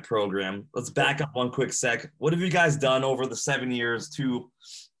on-ramp program. Let's back up one quick sec. What have you guys done over the 7 years to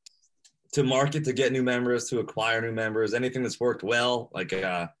market, to get new members, to acquire new members? Anything that's worked well? Like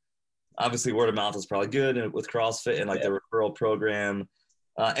obviously word of mouth is probably good with CrossFit and like the referral program.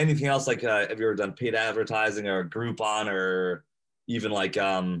 Anything else? Like have you ever done paid advertising or Groupon or even like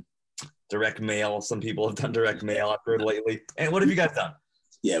direct mail? Some people have done direct mail, I've heard lately. And what have you guys done?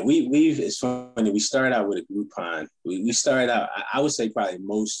 Yeah, we've it's funny. We started out with a Groupon. We started out, I would say probably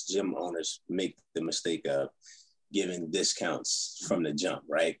most gym owners make the mistake of giving discounts from the jump,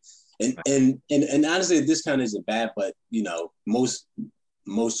 right? And honestly, the discount isn't bad, but most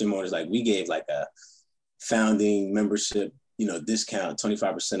gym owners, like we gave like a founding membership, discount,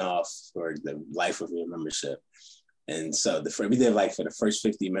 25% off for the life of your membership. And so we did like for the first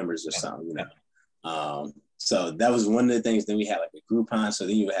 50 members or something, so that was one of the things. Then we had like a Groupon. So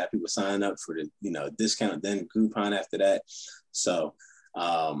then you would have people sign up for the, discount, then Groupon after that. So,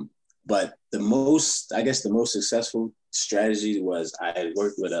 but the most successful strategy was I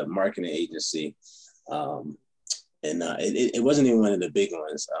worked with a marketing agency. It wasn't even one of the big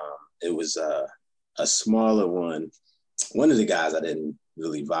ones. It was a smaller one. One of the guys I didn't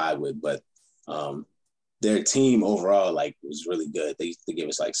really vibe with, but their team overall was really good. They gave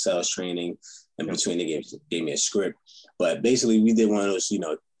us sales training, and between they gave me a script. But basically, we did one of those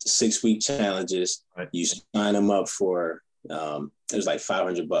 6-week challenges. Right. You sign them up for it was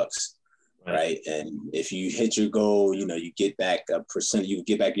 $500, right? And if you hit your goal, you know, you get back a percent, you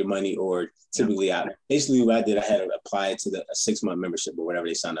get back your money, or typically basically what I did, I had to apply to a 6-month membership or whatever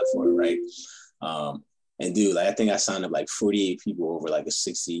they signed up for, right? And dude, like I think I signed up like 48 people over like a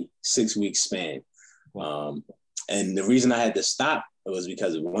 66-week span. And the reason I had to stop was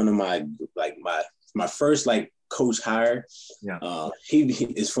because of one of my first like coach hire.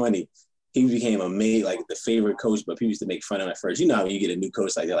 It's funny. He became like the favorite coach, but people used to make fun of him at first. You know how when you get a new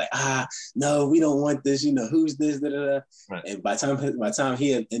coach, like they're like, no, we don't want this. You know, who's this? Da, da, da. Right. And by the time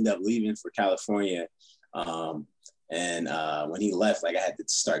he had ended up leaving for California, when he left, like I had to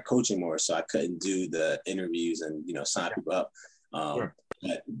start coaching more, so I couldn't do the interviews and, you know, sign people up. But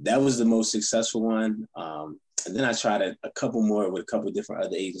that was the most successful one. And then I tried a couple more with a couple different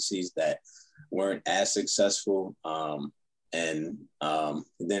other agencies that weren't as successful. And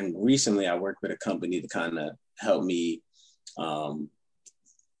then recently I worked with a company to kind of help me.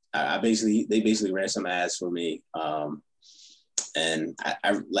 They basically ran some ads for me. And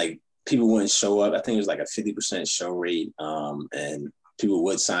I like, people wouldn't show up. I think it was like a 50% show rate. And people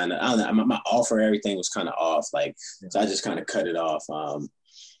would sign up. I don't know, my offer, everything was kind of off. Like, so I just kind of cut it off.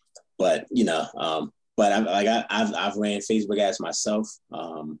 But you know, I've ran Facebook ads myself.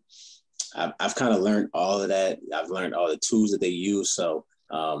 I've kind of learned all of that. I've learned all the tools that they use. So,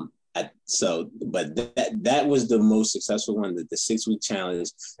 but that was the most successful one, the 6-week challenge.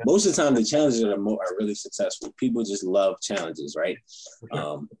 Most of the time, the challenges are really successful. People just love challenges, right?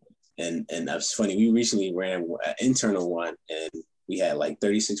 And that's funny. We recently ran an internal one, and we had like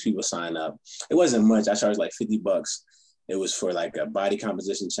 36 people sign up. It wasn't much. I charged like $50. It was for like a body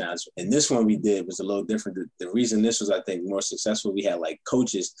composition challenge. And this one we did was a little different. The reason this was, I think, more successful, we had like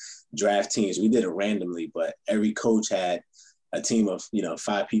coaches draft teams. We did it randomly, but every coach had a team of, you know,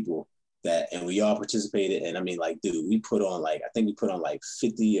 5 people and we all participated. And I mean, like, dude, we put on like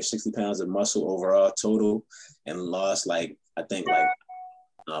 50 or 60 pounds of muscle overall total, and lost like, I think like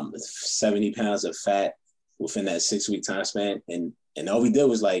 70 pounds of fat within that 6-week time span. And all we did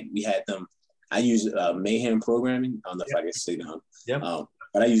was like, we had them, I use Mayhem programming. I don't know if I can say them.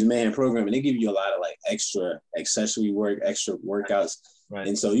 But I use Mayhem programming. They give you a lot of like extra accessory work, extra workouts. Right.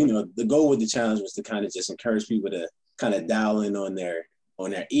 And so, you know, the goal with the challenge was to kind of just encourage people to kind of dial in on their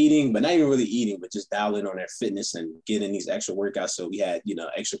eating, but not even really eating, but just dial in on their fitness and get in these extra workouts. So we had, you know,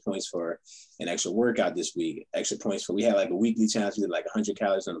 extra points for an extra workout this week, we had like a weekly challenge. We did like 100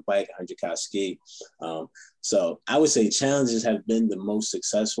 calories on the bike, 100 calories skate. So I would say challenges have been the most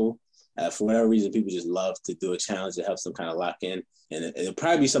successful. For whatever reason, people just love to do a challenge that helps them kind of lock in. And it'll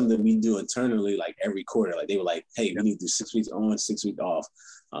probably be something we do internally, like every quarter. Like they were like, hey, we need to do 6 weeks on, 6 weeks off.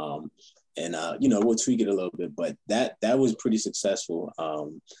 You know, we'll tweak it a little bit, but that was pretty successful.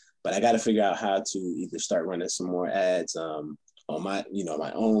 But I got to figure out how to either start running some more ads on my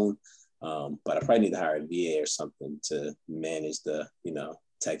own. But I probably need to hire a VA or something to manage the, you know,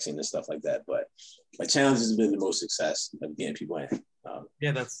 texting and stuff like that. But my challenge has been the most success of getting people in.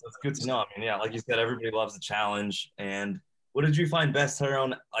 Yeah, that's good to know. I mean, yeah, like you said, everybody loves the challenge. And what did you find best,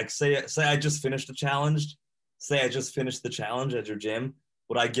 Tyrone? Like, say I just finished the challenge. Say I just finished the challenge at your gym.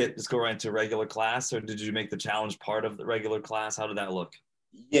 Would I just go right into a regular class, or did you make the challenge part of the regular class? How did that look?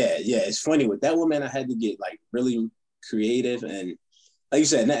 Yeah. It's funny with that one, man. I had to get like really creative, and like you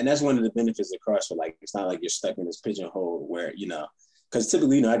said, and that's one of the benefits of CrossFit. Like, it's not like you're stuck in this pigeonhole where, you know, because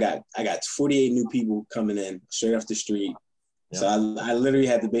typically, you know, I got 48 new people coming in straight off the street. Yeah. So I literally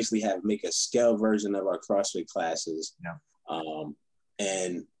had to basically make a scale version of our CrossFit classes. Yeah.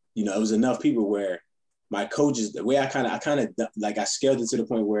 And you know, it was enough people where my coaches, the way I kind of like, I scaled it to the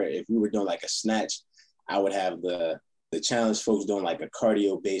point where if we were doing like a snatch, I would have the challenge folks doing like a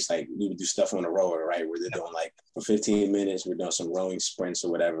cardio base, like we would do stuff on a rower, right? Where they're doing like for 15 minutes, we're doing some rowing sprints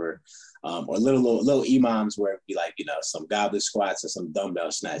or whatever. Or little imams where it'd be like, you know, some goblet squats or some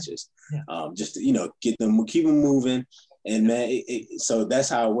dumbbell snatches. Yeah. Just to, you know, keep them moving. And man, so that's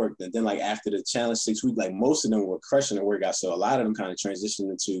how it worked. And then like after the challenge 6 weeks, like most of them were crushing the workout. So a lot of them kind of transitioned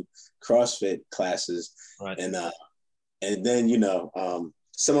into CrossFit classes. Right. And then, you know,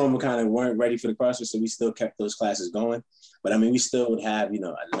 some of them kind of weren't ready for the CrossFit, so we still kept those classes going. But I mean, we still would have, you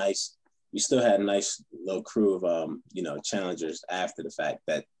know, we still had a nice little crew of, you know, challengers after the fact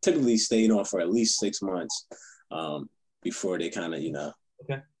that typically stayed on for at least 6 months before they kind of, you know,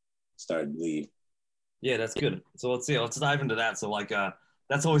 started to leave. Yeah, that's good. So let's dive into that. So like,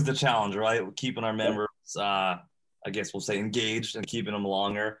 that's always the challenge, right? Keeping our members, I guess we'll say engaged and keeping them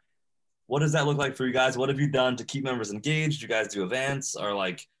longer. What does that look like for you guys? What have you done to keep members engaged? Do you guys do events, or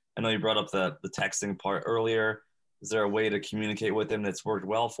like, I know you brought up the texting part earlier. Is there a way to communicate with them that's worked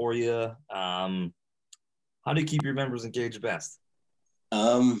well for you? How do you keep your members engaged best?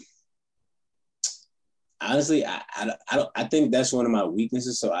 honestly, I think that's one of my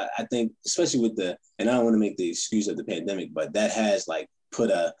weaknesses. So I think, especially with and I don't want to make the excuse of the pandemic, but that has like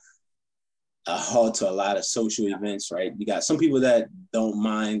put a halt to a lot of social events, right? You got some people that don't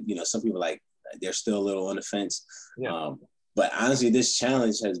mind, some people like they're still a little on the fence. Yeah. But honestly, this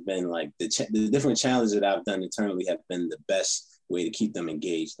challenge has been like the different challenges that I've done internally have been the best way to keep them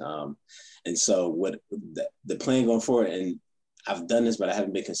engaged. And so what the plan going forward, and I've done this, but I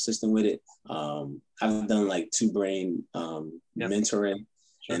haven't been consistent with it. I've done like two brain mentoring,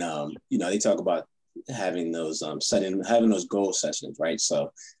 sure. And they talk about having those having those goal sessions, right?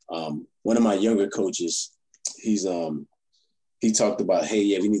 So one of my younger coaches, he talked about, hey,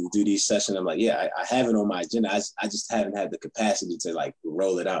 yeah, we need to do these sessions. I'm like, yeah, I have it on my agenda. I just haven't had the capacity to like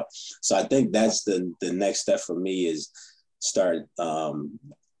roll it out. So I think that's the next step for me is start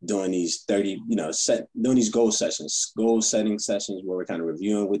doing these doing these goal setting sessions where we're kind of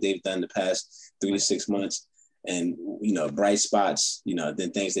reviewing what they've done the past 3 to 6 months, and bright spots,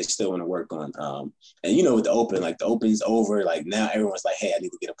 then things they still want to work on. And with the open, like the open's over, like now everyone's like, hey, I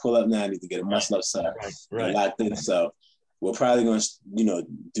need to get a pull up now, I need to get a muscle up, so right. Locked in. So we're probably going to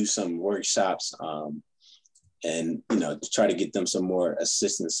do some workshops and try to get them some more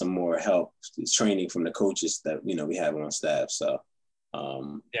assistance, some more help, training from the coaches that we have on staff. So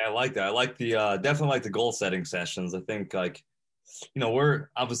yeah, I like that. I like the definitely like the goal setting sessions. I think like we're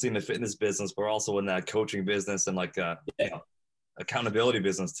obviously in the fitness business, we're also in that coaching business and like accountability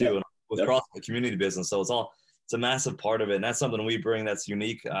business too, and across the community business. So it's a massive part of it, and that's something we bring that's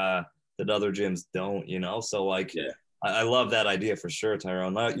unique that other gyms don't. So like I love that idea for sure,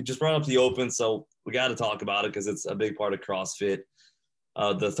 Tyrone. You just brought up the open, so we got to talk about it because it's a big part of CrossFit.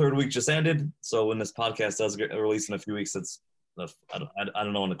 The third week just ended, so when this podcast does get released in a few weeks, I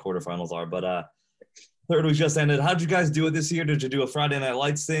don't know when the quarterfinals are, but third week just ended. How'd you guys do it this year? Did you do a Friday Night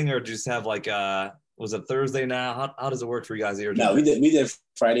Lights thing, or did you just have like was it Thursday now? How does it work for you guys here? No, we did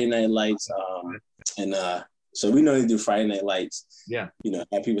Friday Night Lights, and so we normally do Friday Night Lights. Yeah,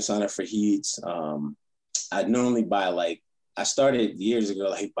 have people sign up for heats. I'd normally buy I started years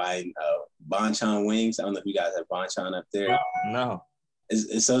ago buying banchan wings. I don't know if you guys have banchan up there. No.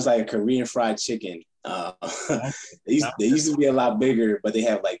 So it's like a Korean fried chicken. They used to be a lot bigger, but they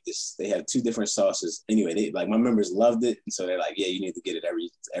have they have two different sauces. Anyway, my members loved it, and so they're like, yeah, you need to get it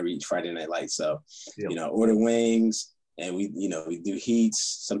every Friday Night Light. So order wings, and we do heats.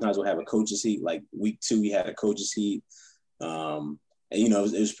 Sometimes we'll have a coach's heat. Like week 2 we had a coach's heat. And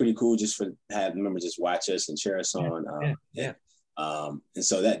it was pretty cool just to have members just watch us and cheer us on. And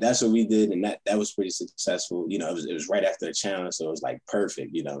so that's what we did, and that was pretty successful. It was right after the challenge, so it was like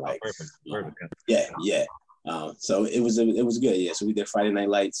perfect. Perfect. Yeah. So it was good. Yeah. So we did Friday Night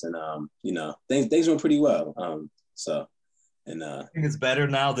Lights, and things went pretty well. I think it's better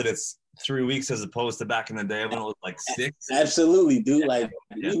now that it's 3 weeks as opposed to back in the day when it was like 6. Absolutely, dude.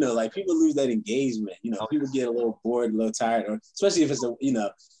 People lose that engagement. People get a little bored, a little tired, or especially if it's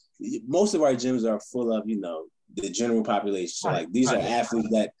most of our gyms are full of the general population. So these are athletes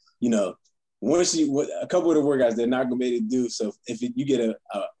that once a couple of the workouts they're not gonna be able to do. So if you get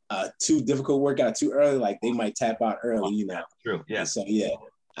a too difficult workout too early, they might tap out early. True. Yeah. And so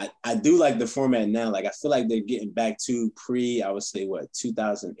I do like the format now. I feel like they're getting back to I would say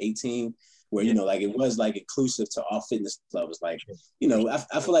 2018, where it was inclusive to all fitness levels. I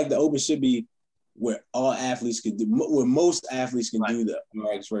feel like the open should be where all athletes could do, where most athletes can do the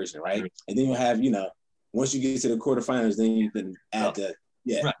RX version, right? And then you'll have once you get to the quarterfinals, then you can add turn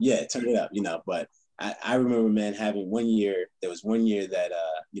it up, But I remember, man, having 1 year. There was 1 year that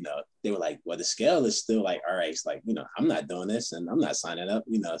they were like, well, the scale is still RX. I'm not doing this, and I'm not signing up.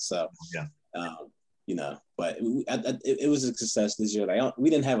 So but it was a success this year. We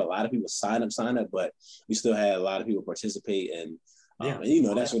didn't have a lot of people sign up, but we still had a lot of people participate, and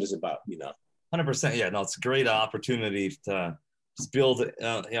that's what it's about. 100%. Yeah, no, it's a great opportunity to just build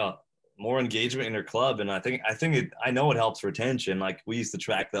more engagement in your club, and I know it helps retention. We used to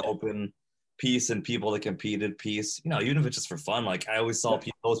track the open piece and people that competed piece, even if it's just for fun. I always saw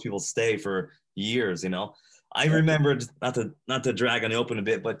those people stay for years. I remembered, not to drag on the open a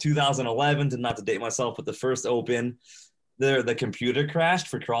bit, but 2011, not to date myself, but the first open, the computer crashed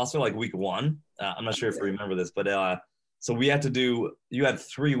for CrossFit week 1. I'm not sure if you remember this, but so we had you had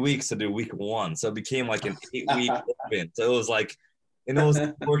 3 weeks to do week 1, so it became an 8-week open. So it was and those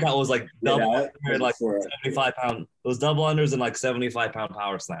workout was double, 75 pound. It was double unders and 75 pound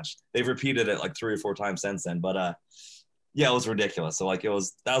power snatch. They've repeated it 3 or 4 times since then. But it was ridiculous. So that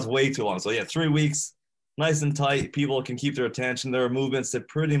was way too long. So 3 weeks, nice and tight. People can keep their attention. There are movements that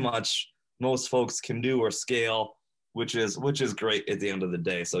pretty much most folks can do or scale. which is great at the end of the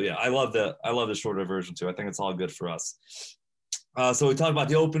day. So yeah, I love the shorter version too. I think it's all good for us. So we talked about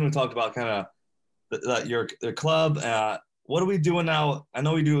the Open. We talked about kind of your club. What are we doing now? I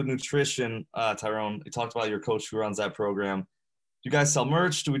know we do nutrition, Tyrone. You talked about your coach who runs that program. Do you guys sell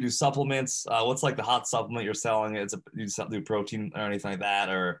merch? Do we do supplements? What's like the hot supplement you're selling? Do you do protein or anything like that?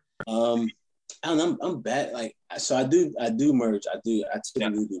 Or I don't know, I'm bad. Like, so I do merch. I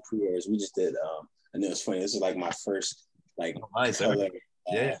typically do pre-orders. We just did, I know it's funny. This is like my first like color,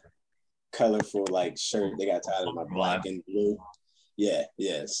 colorful like shirt. They got tired of my black and blue. Yeah.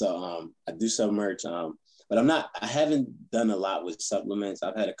 So I do some merch. But I haven't done a lot with supplements.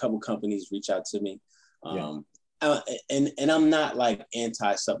 I've had a couple companies reach out to me. And I'm not like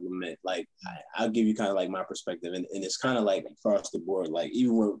anti-supplement. Like I'll give you kind of like my perspective, and it's kind of like across the board. Like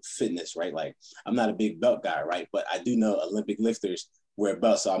even with fitness, right? Like I'm not a big belt guy, right? But I do know Olympic lifters wear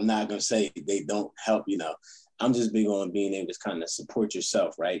belts, so I'm not gonna say they don't help. You know, I'm just big on being able to kind of support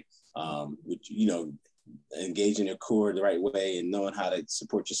yourself, right? Which, you know, engaging your core the right way and knowing how to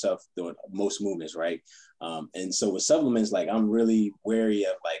support yourself doing most movements, right? And so with supplements, like I'm really wary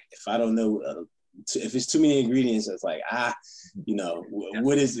of like if I don't know. If it's too many ingredients, it's like, you know,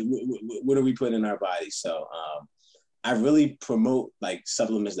 what are we putting in our body? So I really promote like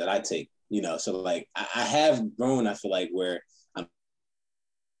supplements that I take, you know, so like I have grown, I feel like, where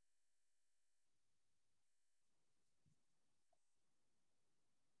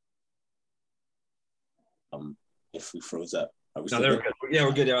I'm if we froze up. Are we no, there we go. Yeah,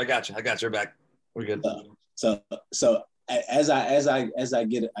 we're good. Yeah, I got you. You're back. We're good. So as I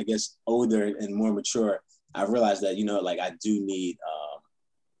get, I guess, older and more mature, I realized that, you know, like I do need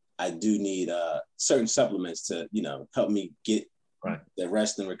certain supplements to, you know, help me get the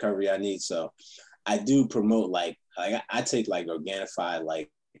rest and recovery I need. So I do promote like I take like Organifi, like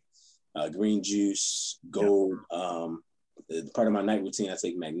green juice, gold. Part of my night routine, I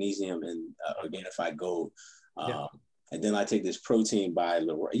take magnesium and Organifi gold. And then I take this protein by it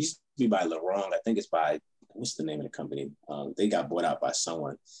used to be by Larong. I think it's by, what's the name of the company? They got bought out by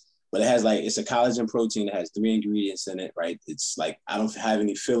someone, but it's a collagen protein that has 3 ingredients in it, right? It's like, I don't have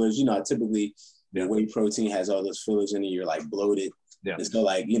any fillers. You know, typically the whey protein has all those fillers in it. You're like bloated. Yeah. And so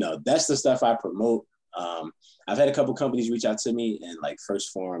like, you know, that's the stuff I promote. I've had a couple companies reach out to me, and like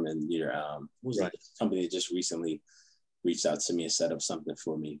First Form and your company that just recently reached out to me and set up something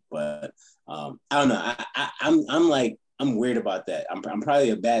for me. But I don't know. I'm weird about that. I'm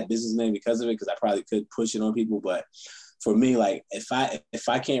probably a bad businessman because of it, because I probably could push it on people. But for me, like if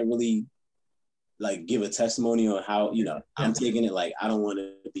I can't really like give a testimony on how, you know, I'm taking it, like I don't want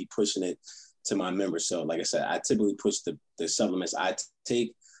to be pushing it to my members. So like I said, I typically push the supplements I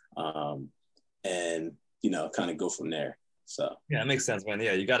take, and, you know, kind of go from there. So yeah, it makes sense, man.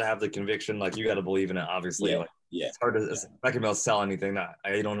 Yeah, you got to have the conviction. Like you got to believe in it. Obviously, it's hard to. I can about sell anything.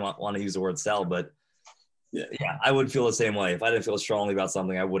 I don't want to use the word sell, but. Yeah, I would feel the same way. If I didn't feel strongly about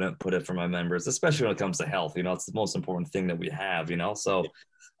something, I wouldn't put it for my members, especially when it comes to health. You know, it's the most important thing that we have, you know? So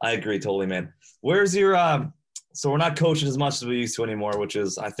I agree totally, man. Where's your, so we're not coaching as much as we used to anymore, which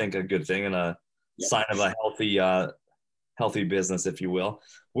is, I think, a good thing and a sign of a healthy business, if you will.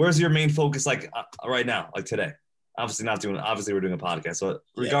 Where's your main focus, like right now, like today? Obviously we're doing a podcast. So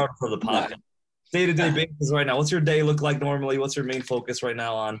regardless of the podcast, day-to-day basis right now, what's your day look like normally? What's your main focus right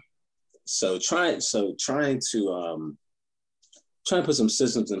now on? So trying to put some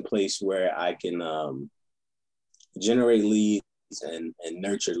systems in place where I can generate leads and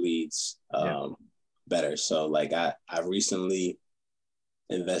nurture leads better. So like I recently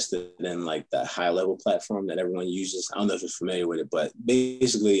invested in like the high level platform that everyone uses. I don't know if you're familiar with it, but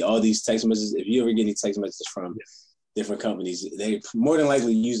basically all these text messages, if you ever get any text messages from different companies, they're more than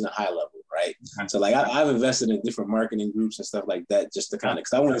likely using a high level. Right. So like I've invested in different marketing groups and stuff like that, just to kind of,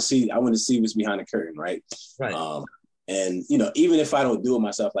 because I want to see what's behind the curtain. Right. And, you know, even if I don't do it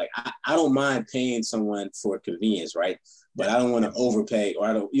myself, like I don't mind paying someone for convenience. Right. But I don't want to overpay, or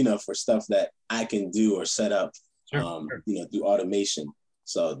I don't, you know, for stuff that I can do or set up, you know, through automation.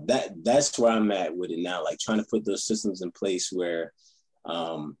 So that's where I'm at with it now, like trying to put those systems in place where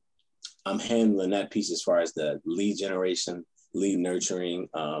I'm handling that piece as far as the lead generation, lead nurturing,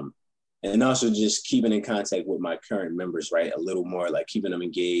 and also just keeping in contact with my current members, right? A little more, like keeping them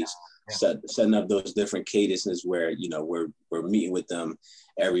engaged, setting up those different cadences where, you know, we're meeting with them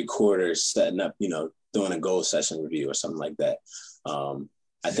every quarter, setting up, you know, doing a goal session review or something like that.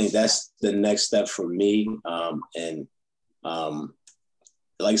 I think that's the next step for me. And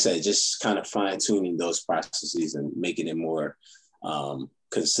like I said, just kind of fine tuning those processes and making it more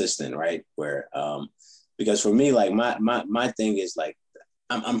consistent, right? Where, because for me, like my thing is like,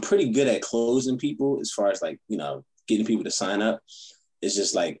 I'm pretty good at closing people as far as like, you know, getting people to sign up. It's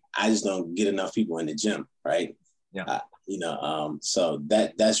just like I just don't get enough people in the gym, right? Yeah. So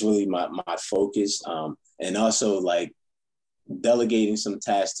that's really my focus, and also like delegating some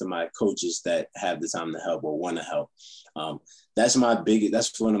tasks to my coaches that have the time to help or want to help. That's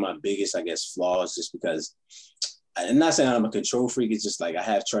one of my biggest, I guess, flaws, just because I'm not saying I'm a control freak. It's just like I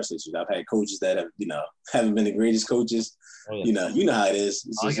have trust issues. I've had coaches that have, haven't been the greatest coaches. Oh, yeah. You know how it is.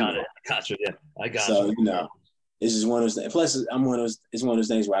 It's just, I got it. I got you. Yeah, I got you. So, it's just one of those things. Plus, it's one of those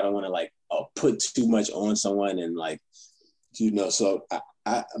things where I don't want to like put too much on someone and like, so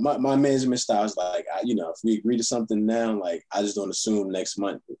my management style is like, if we agree to something now, like I just don't assume next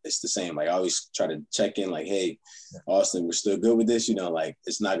month it's the same. Like I always try to check in like, hey, Austin, we're still good with this. Like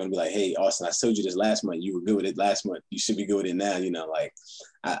it's not going to be like, hey, Austin, I told you this last month. You were good with it last month. You should be good with it now. Like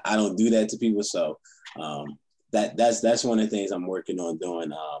I don't do that to people. So that's one of the things I'm working on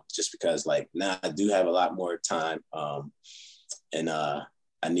doing, just because like now I do have a lot more time, and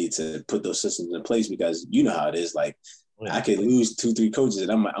I need to put those systems in place, because you know how it is. Like I could lose 2-3 coaches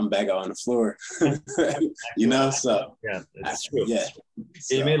and I'm back out on the floor, So yeah, it's true. Yeah,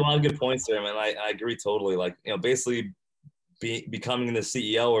 so. You made a lot of good points there, man. I agree totally. Like basically becoming the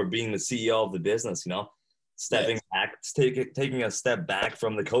CEO or being the CEO of the business. Stepping back, taking a step back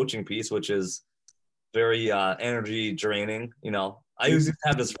from the coaching piece, which is very energy draining. I usually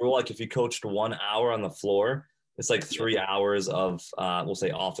have this rule, like if you coached 1 hour on the floor, it's like 3 hours of we'll say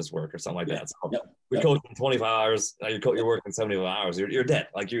office work or something like that. So you're coaching 25 hours, you're working 75 hours, you're dead.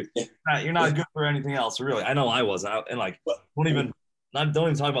 Like you're not good for anything else, really. I know I was out, and like don't even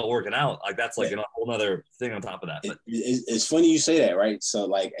talk about working out. Like that's like a whole other thing on top of that. But it's funny you say that, right? So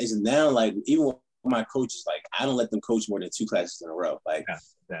like it's now like even with my coaches, like I don't let them coach more than 2 classes in a row. Like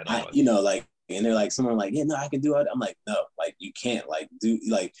like, and they're like, someone like, yeah, no, I can do it. I'm like, no, like you can't like do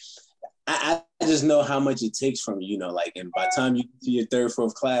like. I just know how much it takes from you, like, and by the time you get to your 3rd,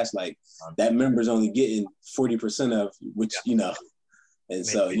 4th class, like that member's only getting 40% of which, and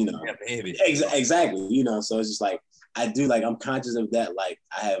so, exactly, so it's just like, I do, like, I'm conscious of that. Like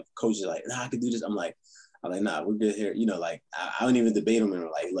I have coaches like, nah, I can do this. I'm like, nah, we're good here. Like, I don't even debate them. And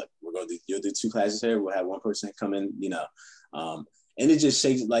like, look, you'll do 2 classes here. We'll have one person come in, and it just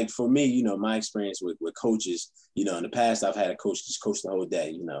shakes, like for me, my experience with coaches, in the past, I've had a coach just coach the whole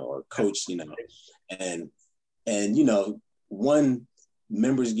day, or coach, and one,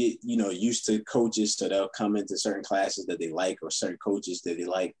 members get, used to coaches. So they'll come into certain classes that they like, or certain coaches that they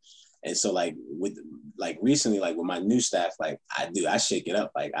like. And so like with like recently, like with my new staff, like I shake it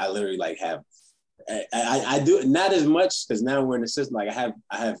up. Like I literally like have, I do not as much, because now we're in the system. Like I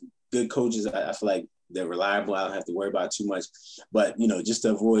have good coaches. I feel like they're reliable. I don't have to worry about too much. But, just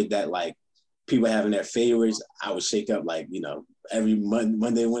to avoid that, like people having their favorites, I would shake up like, every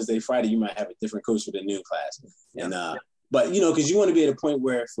Monday, Wednesday, Friday, you might have a different coach for the new class. And, but, because you want to be at a point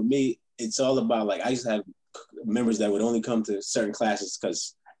where, for me, it's all about like, I used to have members that would only come to certain classes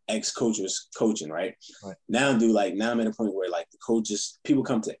because ex-coach was coaching, right? Now I'm at a point where like the coaches, people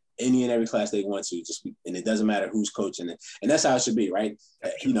come to any and every class they want to, and it doesn't matter who's coaching it. And that's how it should be, right?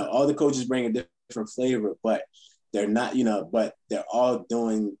 All the coaches bring a different flavor, but they're not, but they're all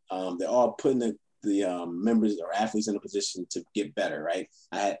doing, they're all putting the members or athletes in a position to get better, right?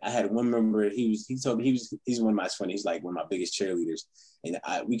 I had one member, he told me he's one of my funny, he's like one of my biggest cheerleaders. And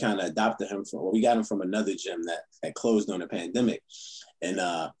we kind of adopted him we got him from another gym that closed during the pandemic. And,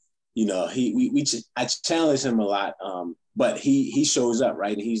 I challenge him a lot, but he shows up,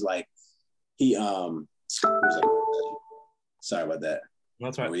 right? And he's like, sorry about that.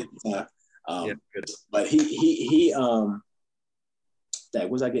 That's right. Good. But he that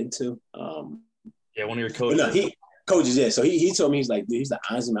was I getting to? One of your coaches. No, coaches, yeah. So he told me, he's like, dude, he's like,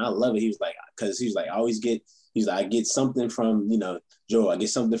 honestly, man, I love it. He was like, because he's like, I get something from, Joe, I get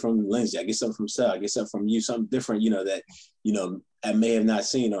something from Lindsay, I get something from Sal, I get something from you, something different, that, I may have not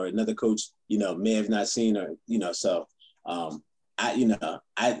seen, or another coach, may have not seen, or, so I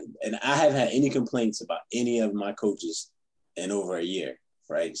haven't had any complaints about any of my coaches in over a year,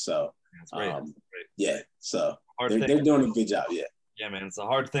 right? So that's great. That's great. Yeah, so they're doing a good job, yeah. Yeah, man, it's a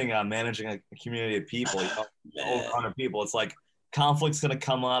hard thing managing a community of people, over 100 people. It's like conflict's gonna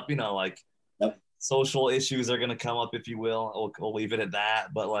come up, social issues are gonna come up, if you will. We'll leave it at that.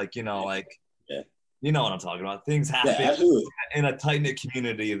 But like, you know what I'm talking about. Things happen in a tight-knit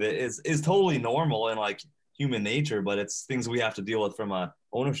community that is totally normal and like human nature, but it's things we have to deal with from a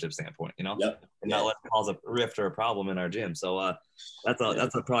ownership standpoint, and not let it cause a rift or a problem in our gym. So that's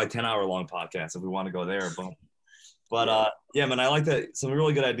a probably 10-hour long podcast if we want to go there. But yeah, man, I like that. Some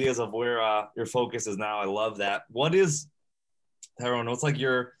really good ideas of where your focus is now. I love that. What is, Tyrone, what's like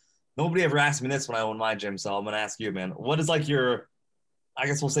nobody ever asked me this when I owned my gym, so I'm gonna ask you, man. What is like your, I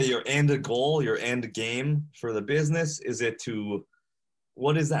guess we'll say your end goal, your end game for the business? Is it to,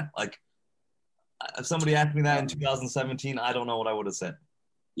 what is that? Like, if somebody asked me that in 2017, I don't know what I would have said.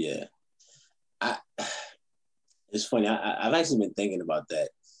 Yeah. It's funny. I've actually been thinking about that.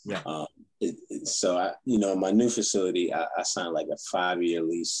 Yeah. So my new facility, I signed like a 5-year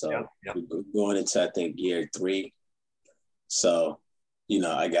lease. So we're going into, I think, year 3. So,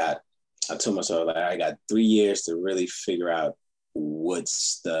 I told myself, like, I got 3 years to really figure out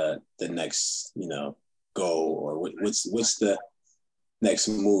what's the next, goal, or what's the next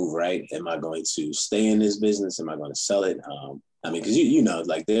move, right? Am I going to stay in this business? Am I going to sell it? Because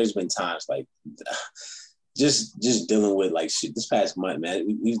like there's been times like just dealing with like shit, this past month,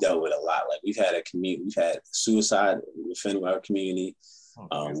 man, we've dealt with a lot. Like we've had suicide within our community,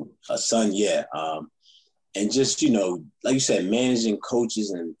 a son, and just like you said, managing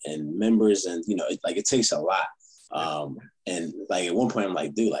coaches and members, and it takes a lot. And like at one point I'm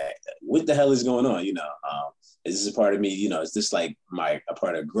like, dude, like what the hell is going on? Is this a part of me? Is this like a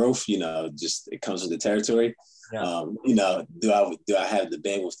part of growth? Just it comes with the territory. Yeah. Do I have the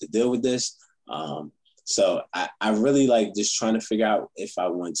bandwidth to deal with this? So I really like just trying to figure out if I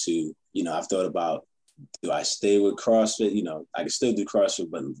want to, I've thought about, do I stay with CrossFit? I can still do CrossFit,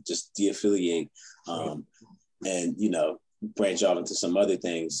 but just de-affiliate, and, branch off into some other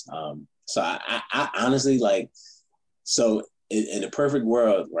things. So I honestly like, so in a perfect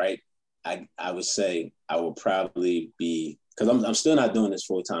world, right, I would say I will probably be, because I'm still not doing this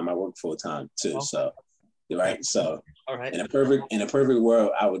full time. I work full time too. Okay. So, right. So all right. In a perfect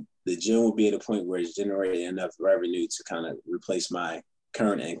world, the gym would be at a point where it's generating enough revenue to kind of replace my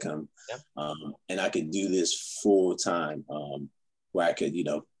current income. Yep. And I could do this full time, where I could,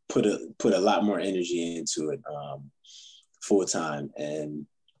 put a lot more energy into it, full time, and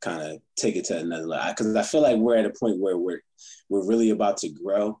kind of take it to another level. Because I feel like we're at a point where we're really about to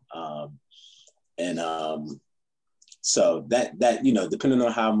grow. So that depending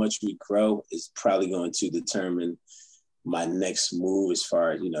on how much we grow is probably going to determine my next move as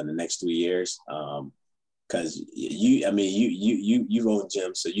far as, the next 3 years. Because you own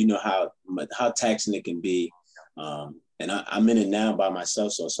gyms, so you know how taxing it can be. And I'm in it now by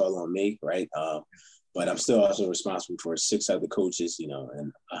myself, so it's all on me, right? But I'm still also responsible for 6 other coaches, and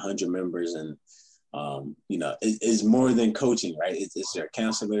 100 members, and it's more than coaching, right? It's your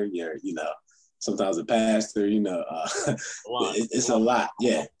counselor, your sometimes a pastor, it's a lot,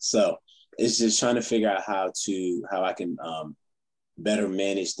 yeah. So it's just trying to figure out how I can better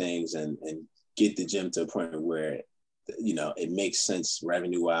manage things and get the gym to a point where it makes sense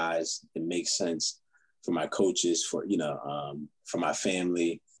revenue wise, it makes sense for my coaches, for my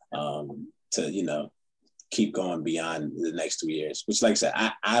family, to keep going beyond the next 2 years, which, like I said,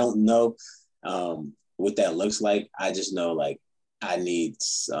 I don't know what that looks like. I just know, like, I need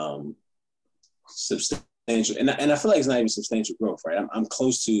substantial, and I feel like it's not even substantial growth, right? I'm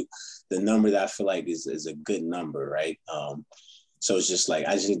close to the number that I feel like is a good number, right? So it's just like,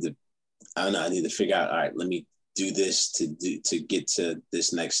 I need to figure out, all right, let me do this to get to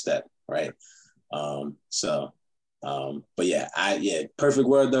this next step, right? But yeah, perfect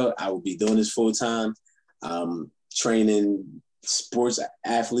world though, I would be doing this full time, training sports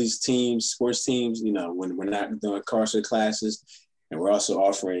teams, when we're not doing CrossFit classes, and we're also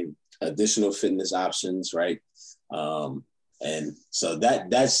offering additional fitness options, right? And so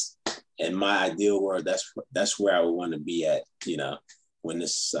that's in my ideal world, that's where I would want to be at, when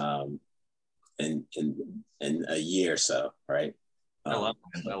this in a year or so, right? I love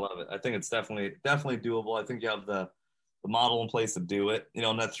it. I think it's definitely doable. I think you have the model in place to do it. In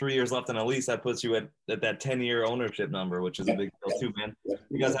that 3 years left on a lease, that puts you at that 10-year ownership number, which is a big deal too, man.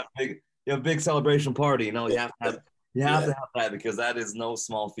 You guys have a big celebration party. You have to have that, because that is no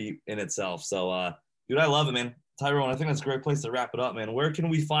small feat in itself. So, dude, I love it, man. Tyrone, I think that's a great place to wrap it up, man. Where can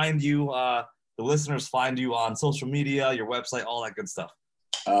we find you? The listeners find you on social media, your website, all that good stuff.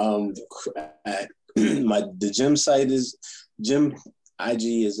 The gym site is gym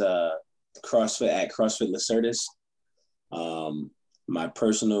IG is CrossFit at CrossFit Lacertis. My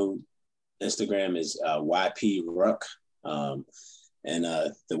personal Instagram is YP Ruck. And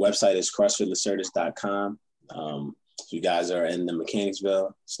the website is CrossFitLacertis.com. If you guys are in the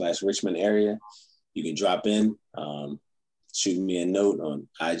Mechanicsville / Richmond area, you can drop in, shoot me a note on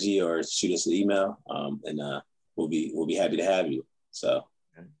IG or shoot us an email, and we'll be happy to have you. So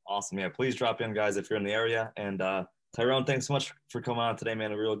awesome. Yeah, please drop in, guys, if you're in the area. And Tyrone, thanks so much for coming on today,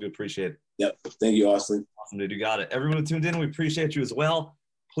 man. I really do appreciate it. Yep. Thank you, Austin. Awesome, dude. You got it. Everyone who tuned in, we appreciate you as well.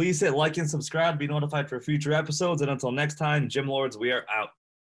 Please hit like and subscribe to be notified for future episodes. And until next time, Gym Lords, we are out.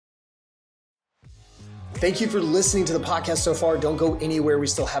 Thank you for listening to the podcast so far. Don't go anywhere. We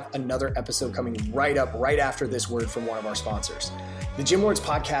still have another episode coming right after this word from one of our sponsors. The Gym Lords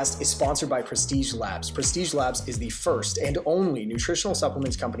podcast is sponsored by Prestige Labs. Prestige Labs is the first and only nutritional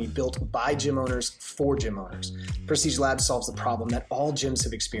supplements company built by gym owners for gym owners. Prestige Labs solves the problem that all gyms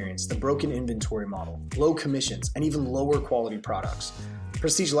have experienced: the broken inventory model, low commissions, and even lower quality products.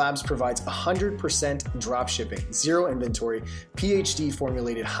 Prestige Labs provides 100% drop shipping, zero inventory, PhD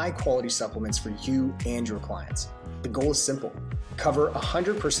formulated high quality supplements for you and your clients. The goal is simple: cover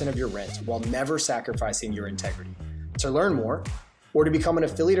 100% of your rent while never sacrificing your integrity. To learn more or to become an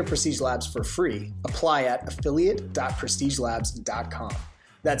affiliate of Prestige Labs for free, apply at affiliate.prestigelabs.com.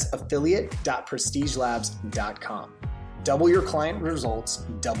 That's affiliate.prestigelabs.com. Double your client results,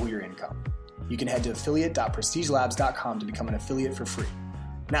 double your income. You can head to affiliate.prestigelabs.com to become an affiliate for free.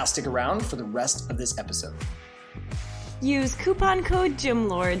 Now stick around for the rest of this episode. Use coupon code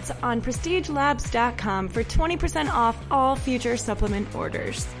GYMLORDS on prestigelabs.com for 20% off all future supplement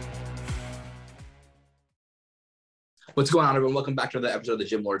orders. What's going on, everyone? Welcome back to another episode of the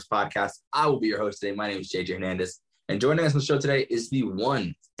Gym Lords podcast. I will be your host today. My name is JJ Hernandez, and joining us on the show today is the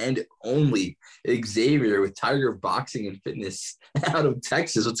one and only Xavier with Tiger Boxing and Fitness out of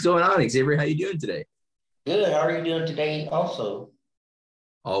Texas. What's going on, Xavier? How you doing today? Good. How are you doing today also?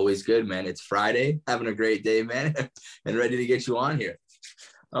 Always good, man. It's Friday. Having a great day, man, and ready to get you on here.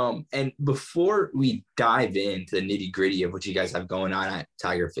 And before we dive into the nitty-gritty of what you guys have going on at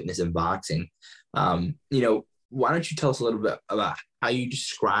Tiger Fitness and Boxing, why don't you tell us a little bit about how you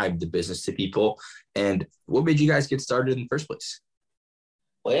describe the business to people and what made you guys get started in the first place?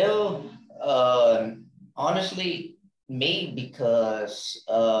 Well, honestly, me, because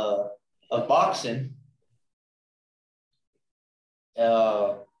of boxing.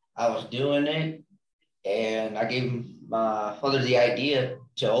 I was doing it, and I gave my father the idea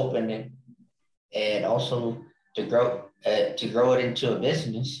to open it and also to grow it into a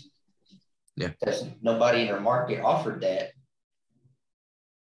business. Yeah, because nobody in our market offered that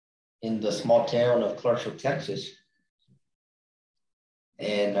in the small town of Clarksville, Texas.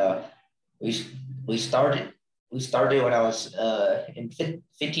 And we started when I was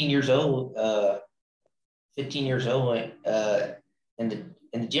 15 years old. 15 years old in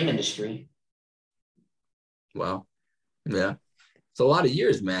the gym industry. Wow. Yeah. It's a lot of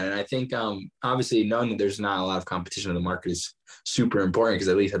years, man. And I think obviously knowing that there's not a lot of competition in the market is super important, because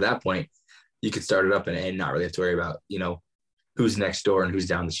at least at that point, you could start it up and not really have to worry about, who's next door and who's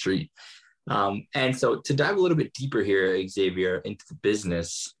down the street. And so to dive a little bit deeper here, Xavier, into the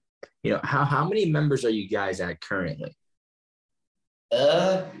business, how many members are you guys at currently?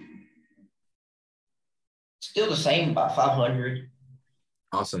 Still the same, about 500.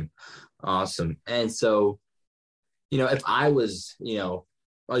 Awesome. And so, if I was, I'll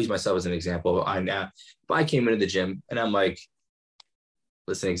use myself as an example. If I came into the gym and I'm like,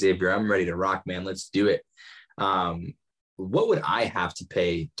 listen, Xavier, I'm ready to rock, man. Let's do it. What would I have to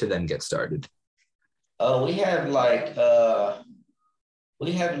pay to then get started? We have like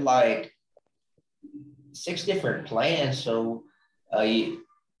 6 different plans. So do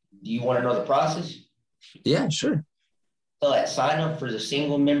you want to know the process? Yeah, sure. So at sign up for the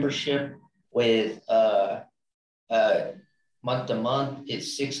single membership with month to month,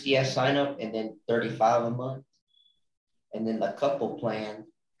 it's 60 at sign up and then 35 a month. And then the couple plan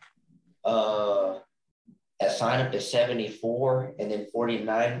at sign up is 74 and then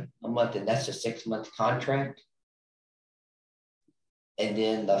 49 a month, and that's a 6-month contract. And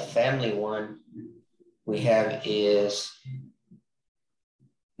then the family one we have is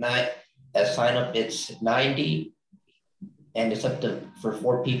at sign up it's 90, and it's up to for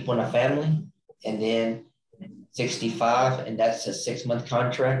 4 people in a family, and then 65, and that's a 6-month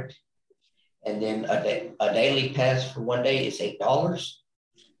contract. And then a daily pass for 1 day is $8.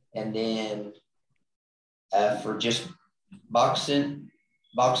 And then for just boxing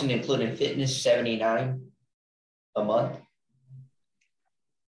including fitness, $79 a month.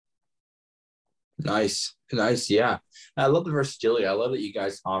 Nice. Yeah. I love the versatility. I love that you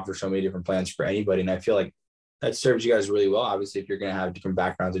guys offer so many different plans for anybody. And I feel like that serves you guys really well. Obviously, if you're going to have different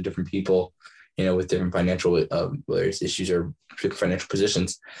backgrounds of different people, with different financial, whether it's issues or financial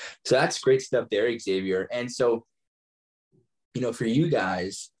positions. So that's great stuff there, Xavier. And so, for you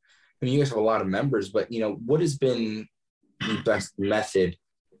guys, you guys have a lot of members, but, what has been the best method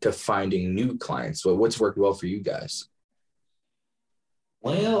to finding new clients? So what's worked well for you guys?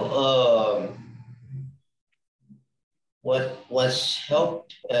 Well, what's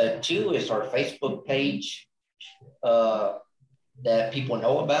helped too is our Facebook page, that people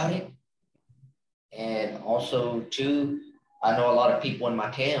know about it. And also too, I know a lot of people in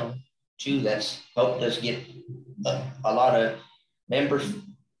my town too. That's helped us get a lot of members.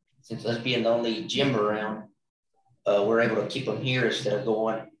 Since us being the only gym around, we're able to keep them here instead of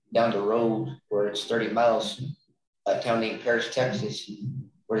going down the road where it's 30 miles, a town named Paris, Texas,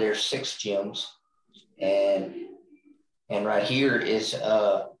 where there's 6 gyms. And right here is,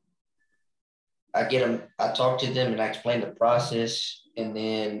 I talk to them and I explain the process, and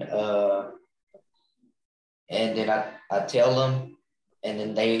then I tell them, and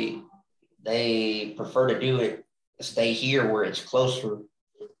then they prefer to stay here where it's closer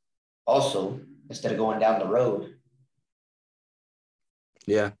also, instead of going down the road.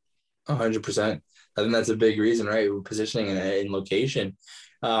 Yeah, 100%. I think that's a big reason, right? Positioning in location.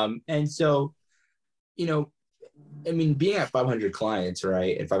 And so, being at 500 clients,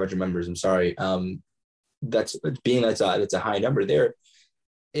 right, and 500 members, I'm sorry, that's a high number there.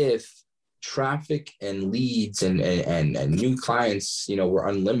 If traffic and leads and new clients, were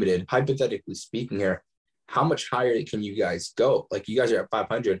unlimited, hypothetically speaking here, how much higher can you guys go? Like, you guys are at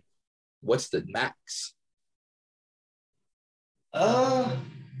 500. What's the max?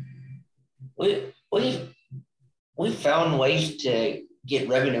 We found ways to get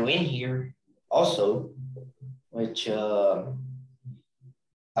revenue in here also, which I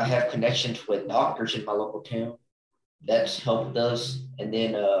have connections with doctors in my local town. That's helped us. And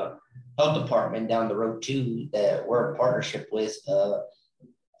then health department down the road too, that we're in partnership with.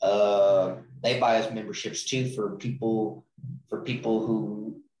 They buy us memberships too for people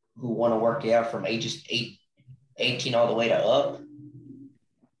who want to work out from ages 18 all the way to up.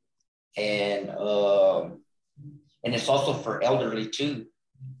 And it's also for elderly too,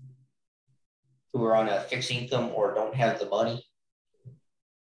 who are on a fixed income or don't have the money.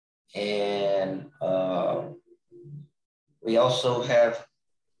 And we also have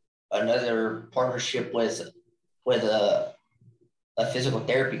another partnership with a physical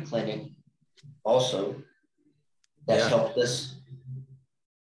therapy clinic also that's helped us.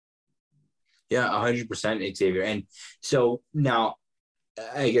 Yeah, 100%, Xavier. And so now,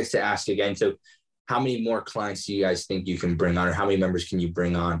 I guess to ask again, so how many more clients do you guys think you can bring on, or how many members can you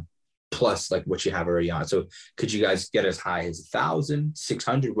bring on, plus like what you have already on? So could you guys get as high as 1,000,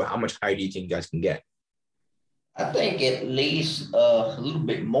 600? How much higher do you think you guys can get? I think at least a little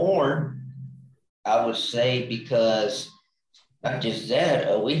bit more, I would say, because not just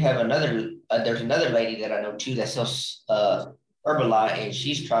that, we have there's another lady that I know too that sells Herbalife, and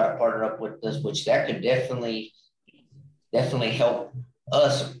she's trying to partner up with us, which that could definitely help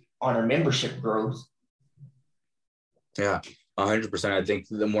us on our membership growth. Yeah, 100%. I think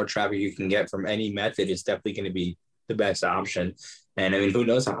the more traffic you can get from any method is definitely going to be the best option. And who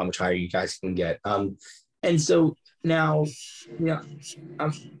knows how much higher you guys can get. And so now,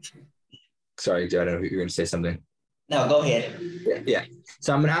 I'm sorry, Joe, I don't know if you're going to say something. No, go ahead. Yeah.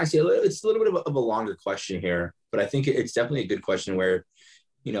 So I'm going to ask you, it's a little bit of a longer question here, but I think it's definitely a good question where,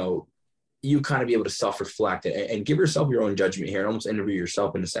 you kind of be able to self-reflect and give yourself your own judgment here and almost interview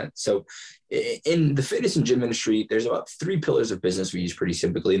yourself in a sense. So in the fitness and gym industry, there's about 3 pillars of business we use pretty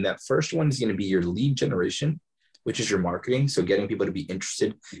typically. And that first one is going to be your lead generation, which is your marketing. So getting people to be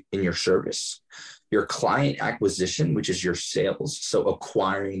interested in your service. Your client acquisition, which is your sales. So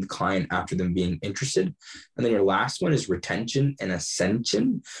acquiring the client after them being interested. And then your last one is retention and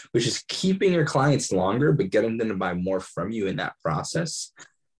ascension, which is keeping your clients longer, but getting them to buy more from you in that process.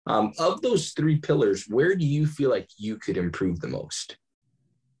 Of those 3 pillars, where do you feel like you could improve the most?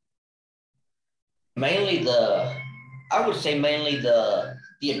 Mainly I would say mainly the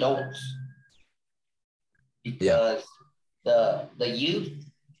adults, because the youth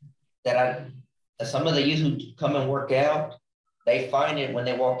some of the youth who come and work out, they find it when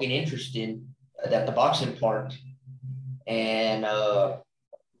they walk in interesting that the boxing part. And I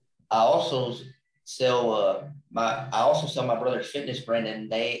also sell my brother's fitness brand,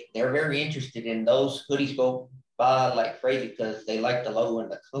 and they're very interested in those hoodies. Go buy like crazy because they like the logo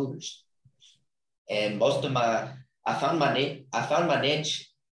and the colors. And I found my niche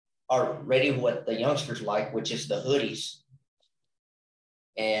already what the youngsters like, which is the hoodies.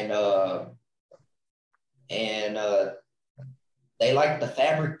 And they like the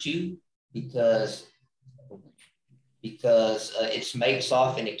fabric too, because it's made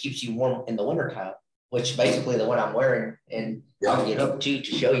soft and it keeps you warm in the wintertime, which basically the one I'm wearing, and I'll get up to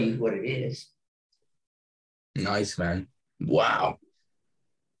show you what it is. Nice, man. Wow.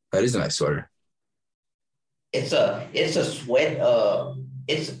 That is a nice sweater. It's a sweat.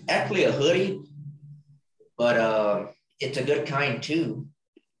 It's actually a hoodie, but it's a good kind too.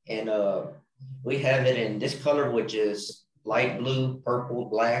 And we have it in this color, which is light blue, purple,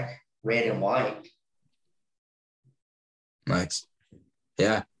 black, red, and white. Nice.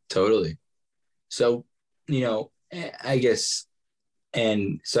 Yeah. Totally. So, I guess,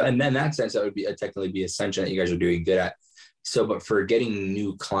 and then in that sense, that would be technically be essential that you guys are doing good at. So, but for getting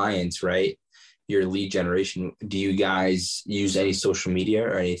new clients, right? Your lead generation, do you guys use any social media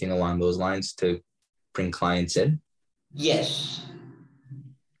or anything along those lines to bring clients in? Yes.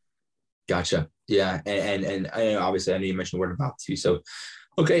 Gotcha. Yeah. And I obviously I know you mentioned word of mouth too. So,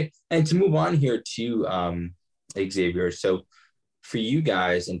 okay. And to move on here to Xavier. So for you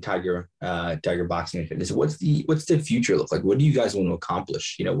guys in Tiger Boxing and Fitness, what's the future look like? What do you guys want to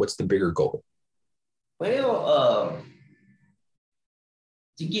accomplish? What's the bigger goal? Well,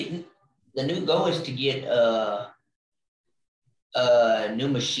 the new goal is to get new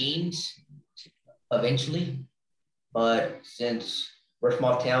machines eventually. But since we're a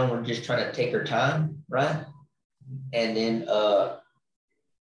small town, we're just trying to take our time, right? And then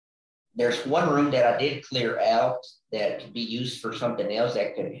there's one room that I did clear out that could be used for something else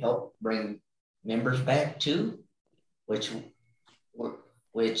that could help bring members back too, which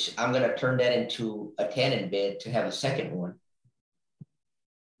I'm going to turn that into a tanning bed to have a second one.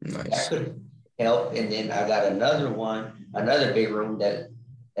 Nice. That could help. And then I got another big room that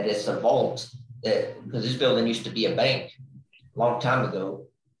is a vault, that because this building used to be a bank a long time ago.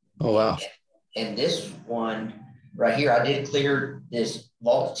 Oh, wow. And this one right here, I did clear this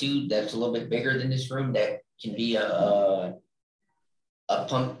vault too that's a little bit bigger than this room that can be a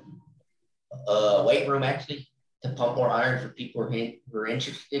pump weight room actually, to pump more iron for people who are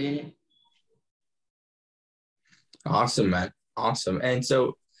interested in it. Awesome, man. Awesome. And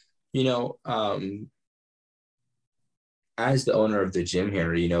so, as the owner of the gym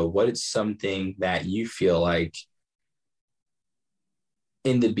here, what is something that you feel like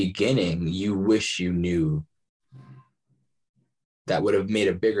in the beginning you wish you knew that would have made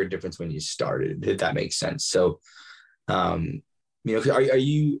a bigger difference when you started, if that makes sense? So, are you do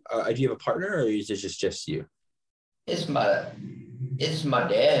you have a partner, or is it just you? It's my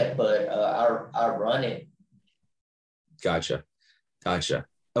dad, but I run it. Gotcha.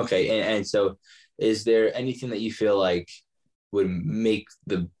 Okay. And so is there anything that you feel like would make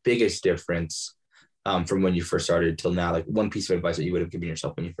the biggest difference from when you first started till now? Like one piece of advice that you would have given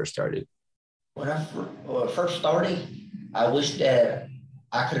yourself when you first started? When I first started, I wish that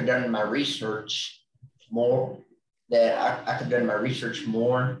I could have done my research more,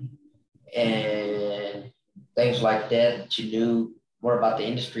 and things like that, to know more about the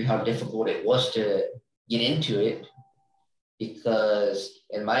industry, how difficult it was to get into it. Because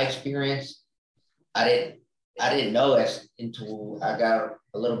in my experience, I didn't know until I got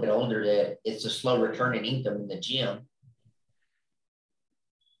a little bit older that it's a slow return in income in the gym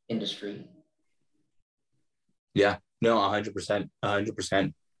industry. Yeah, no, 100%.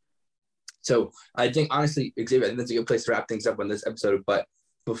 So I think, honestly, Xavier, I think that's a good place to wrap things up on this episode. But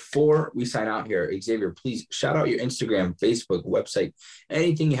before we sign out here, Xavier, please shout out your Instagram, Facebook, website,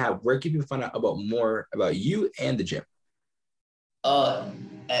 anything you have. Where can people find out more about you and the gym?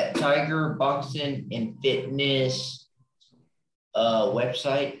 At Tiger Boxing and Fitness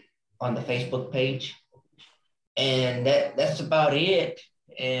website on the Facebook page. And that's about it.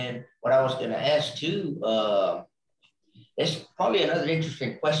 And what I was going to ask too, there's probably another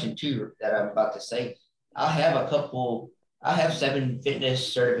interesting question too that I'm about to say. I have 7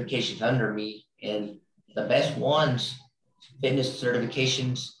 fitness certifications under me, and the best fitness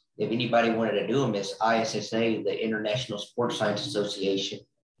certifications, if anybody wanted to do them, is ISSA, the International Sports Science Association.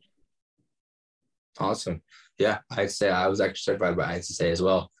 Awesome. Yeah, I'd say I was actually certified by ISSA as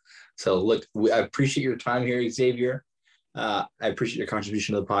well. So look, I appreciate your time here, Xavier. I appreciate your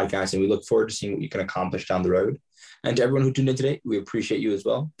contribution to the podcast, and we look forward to seeing what you can accomplish down the road. And to everyone who tuned in today, we appreciate you as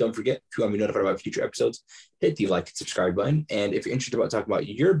well. Don't forget, if you want to be notified about future episodes, hit the like and subscribe button. And if you're interested about talking about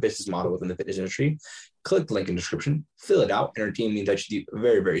your business model within the fitness industry, click the link in the description, fill it out, and our team will be in touch with you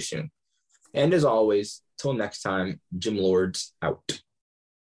very, very soon. And as always, till next time, Gym Lords out.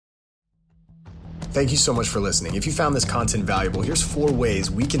 Thank you so much for listening. If you found this content valuable, here's 4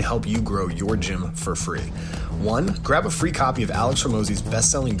 ways we can help you grow your gym for free. 1, grab a free copy of Alex Hormozi's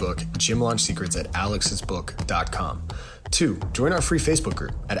best-selling book, Gym Launch Secrets, at alexsbook.com. 2, join our free Facebook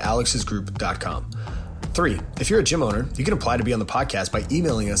group at alexsgroup.com. 3, if you're a gym owner, you can apply to be on the podcast by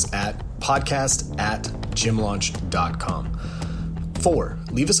emailing us at podcast@gymlaunch.com. 4,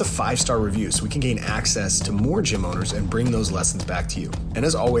 leave us a 5-star review so we can gain access to more gym owners and bring those lessons back to you. And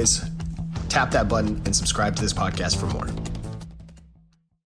as always, tap that button and subscribe to this podcast for more.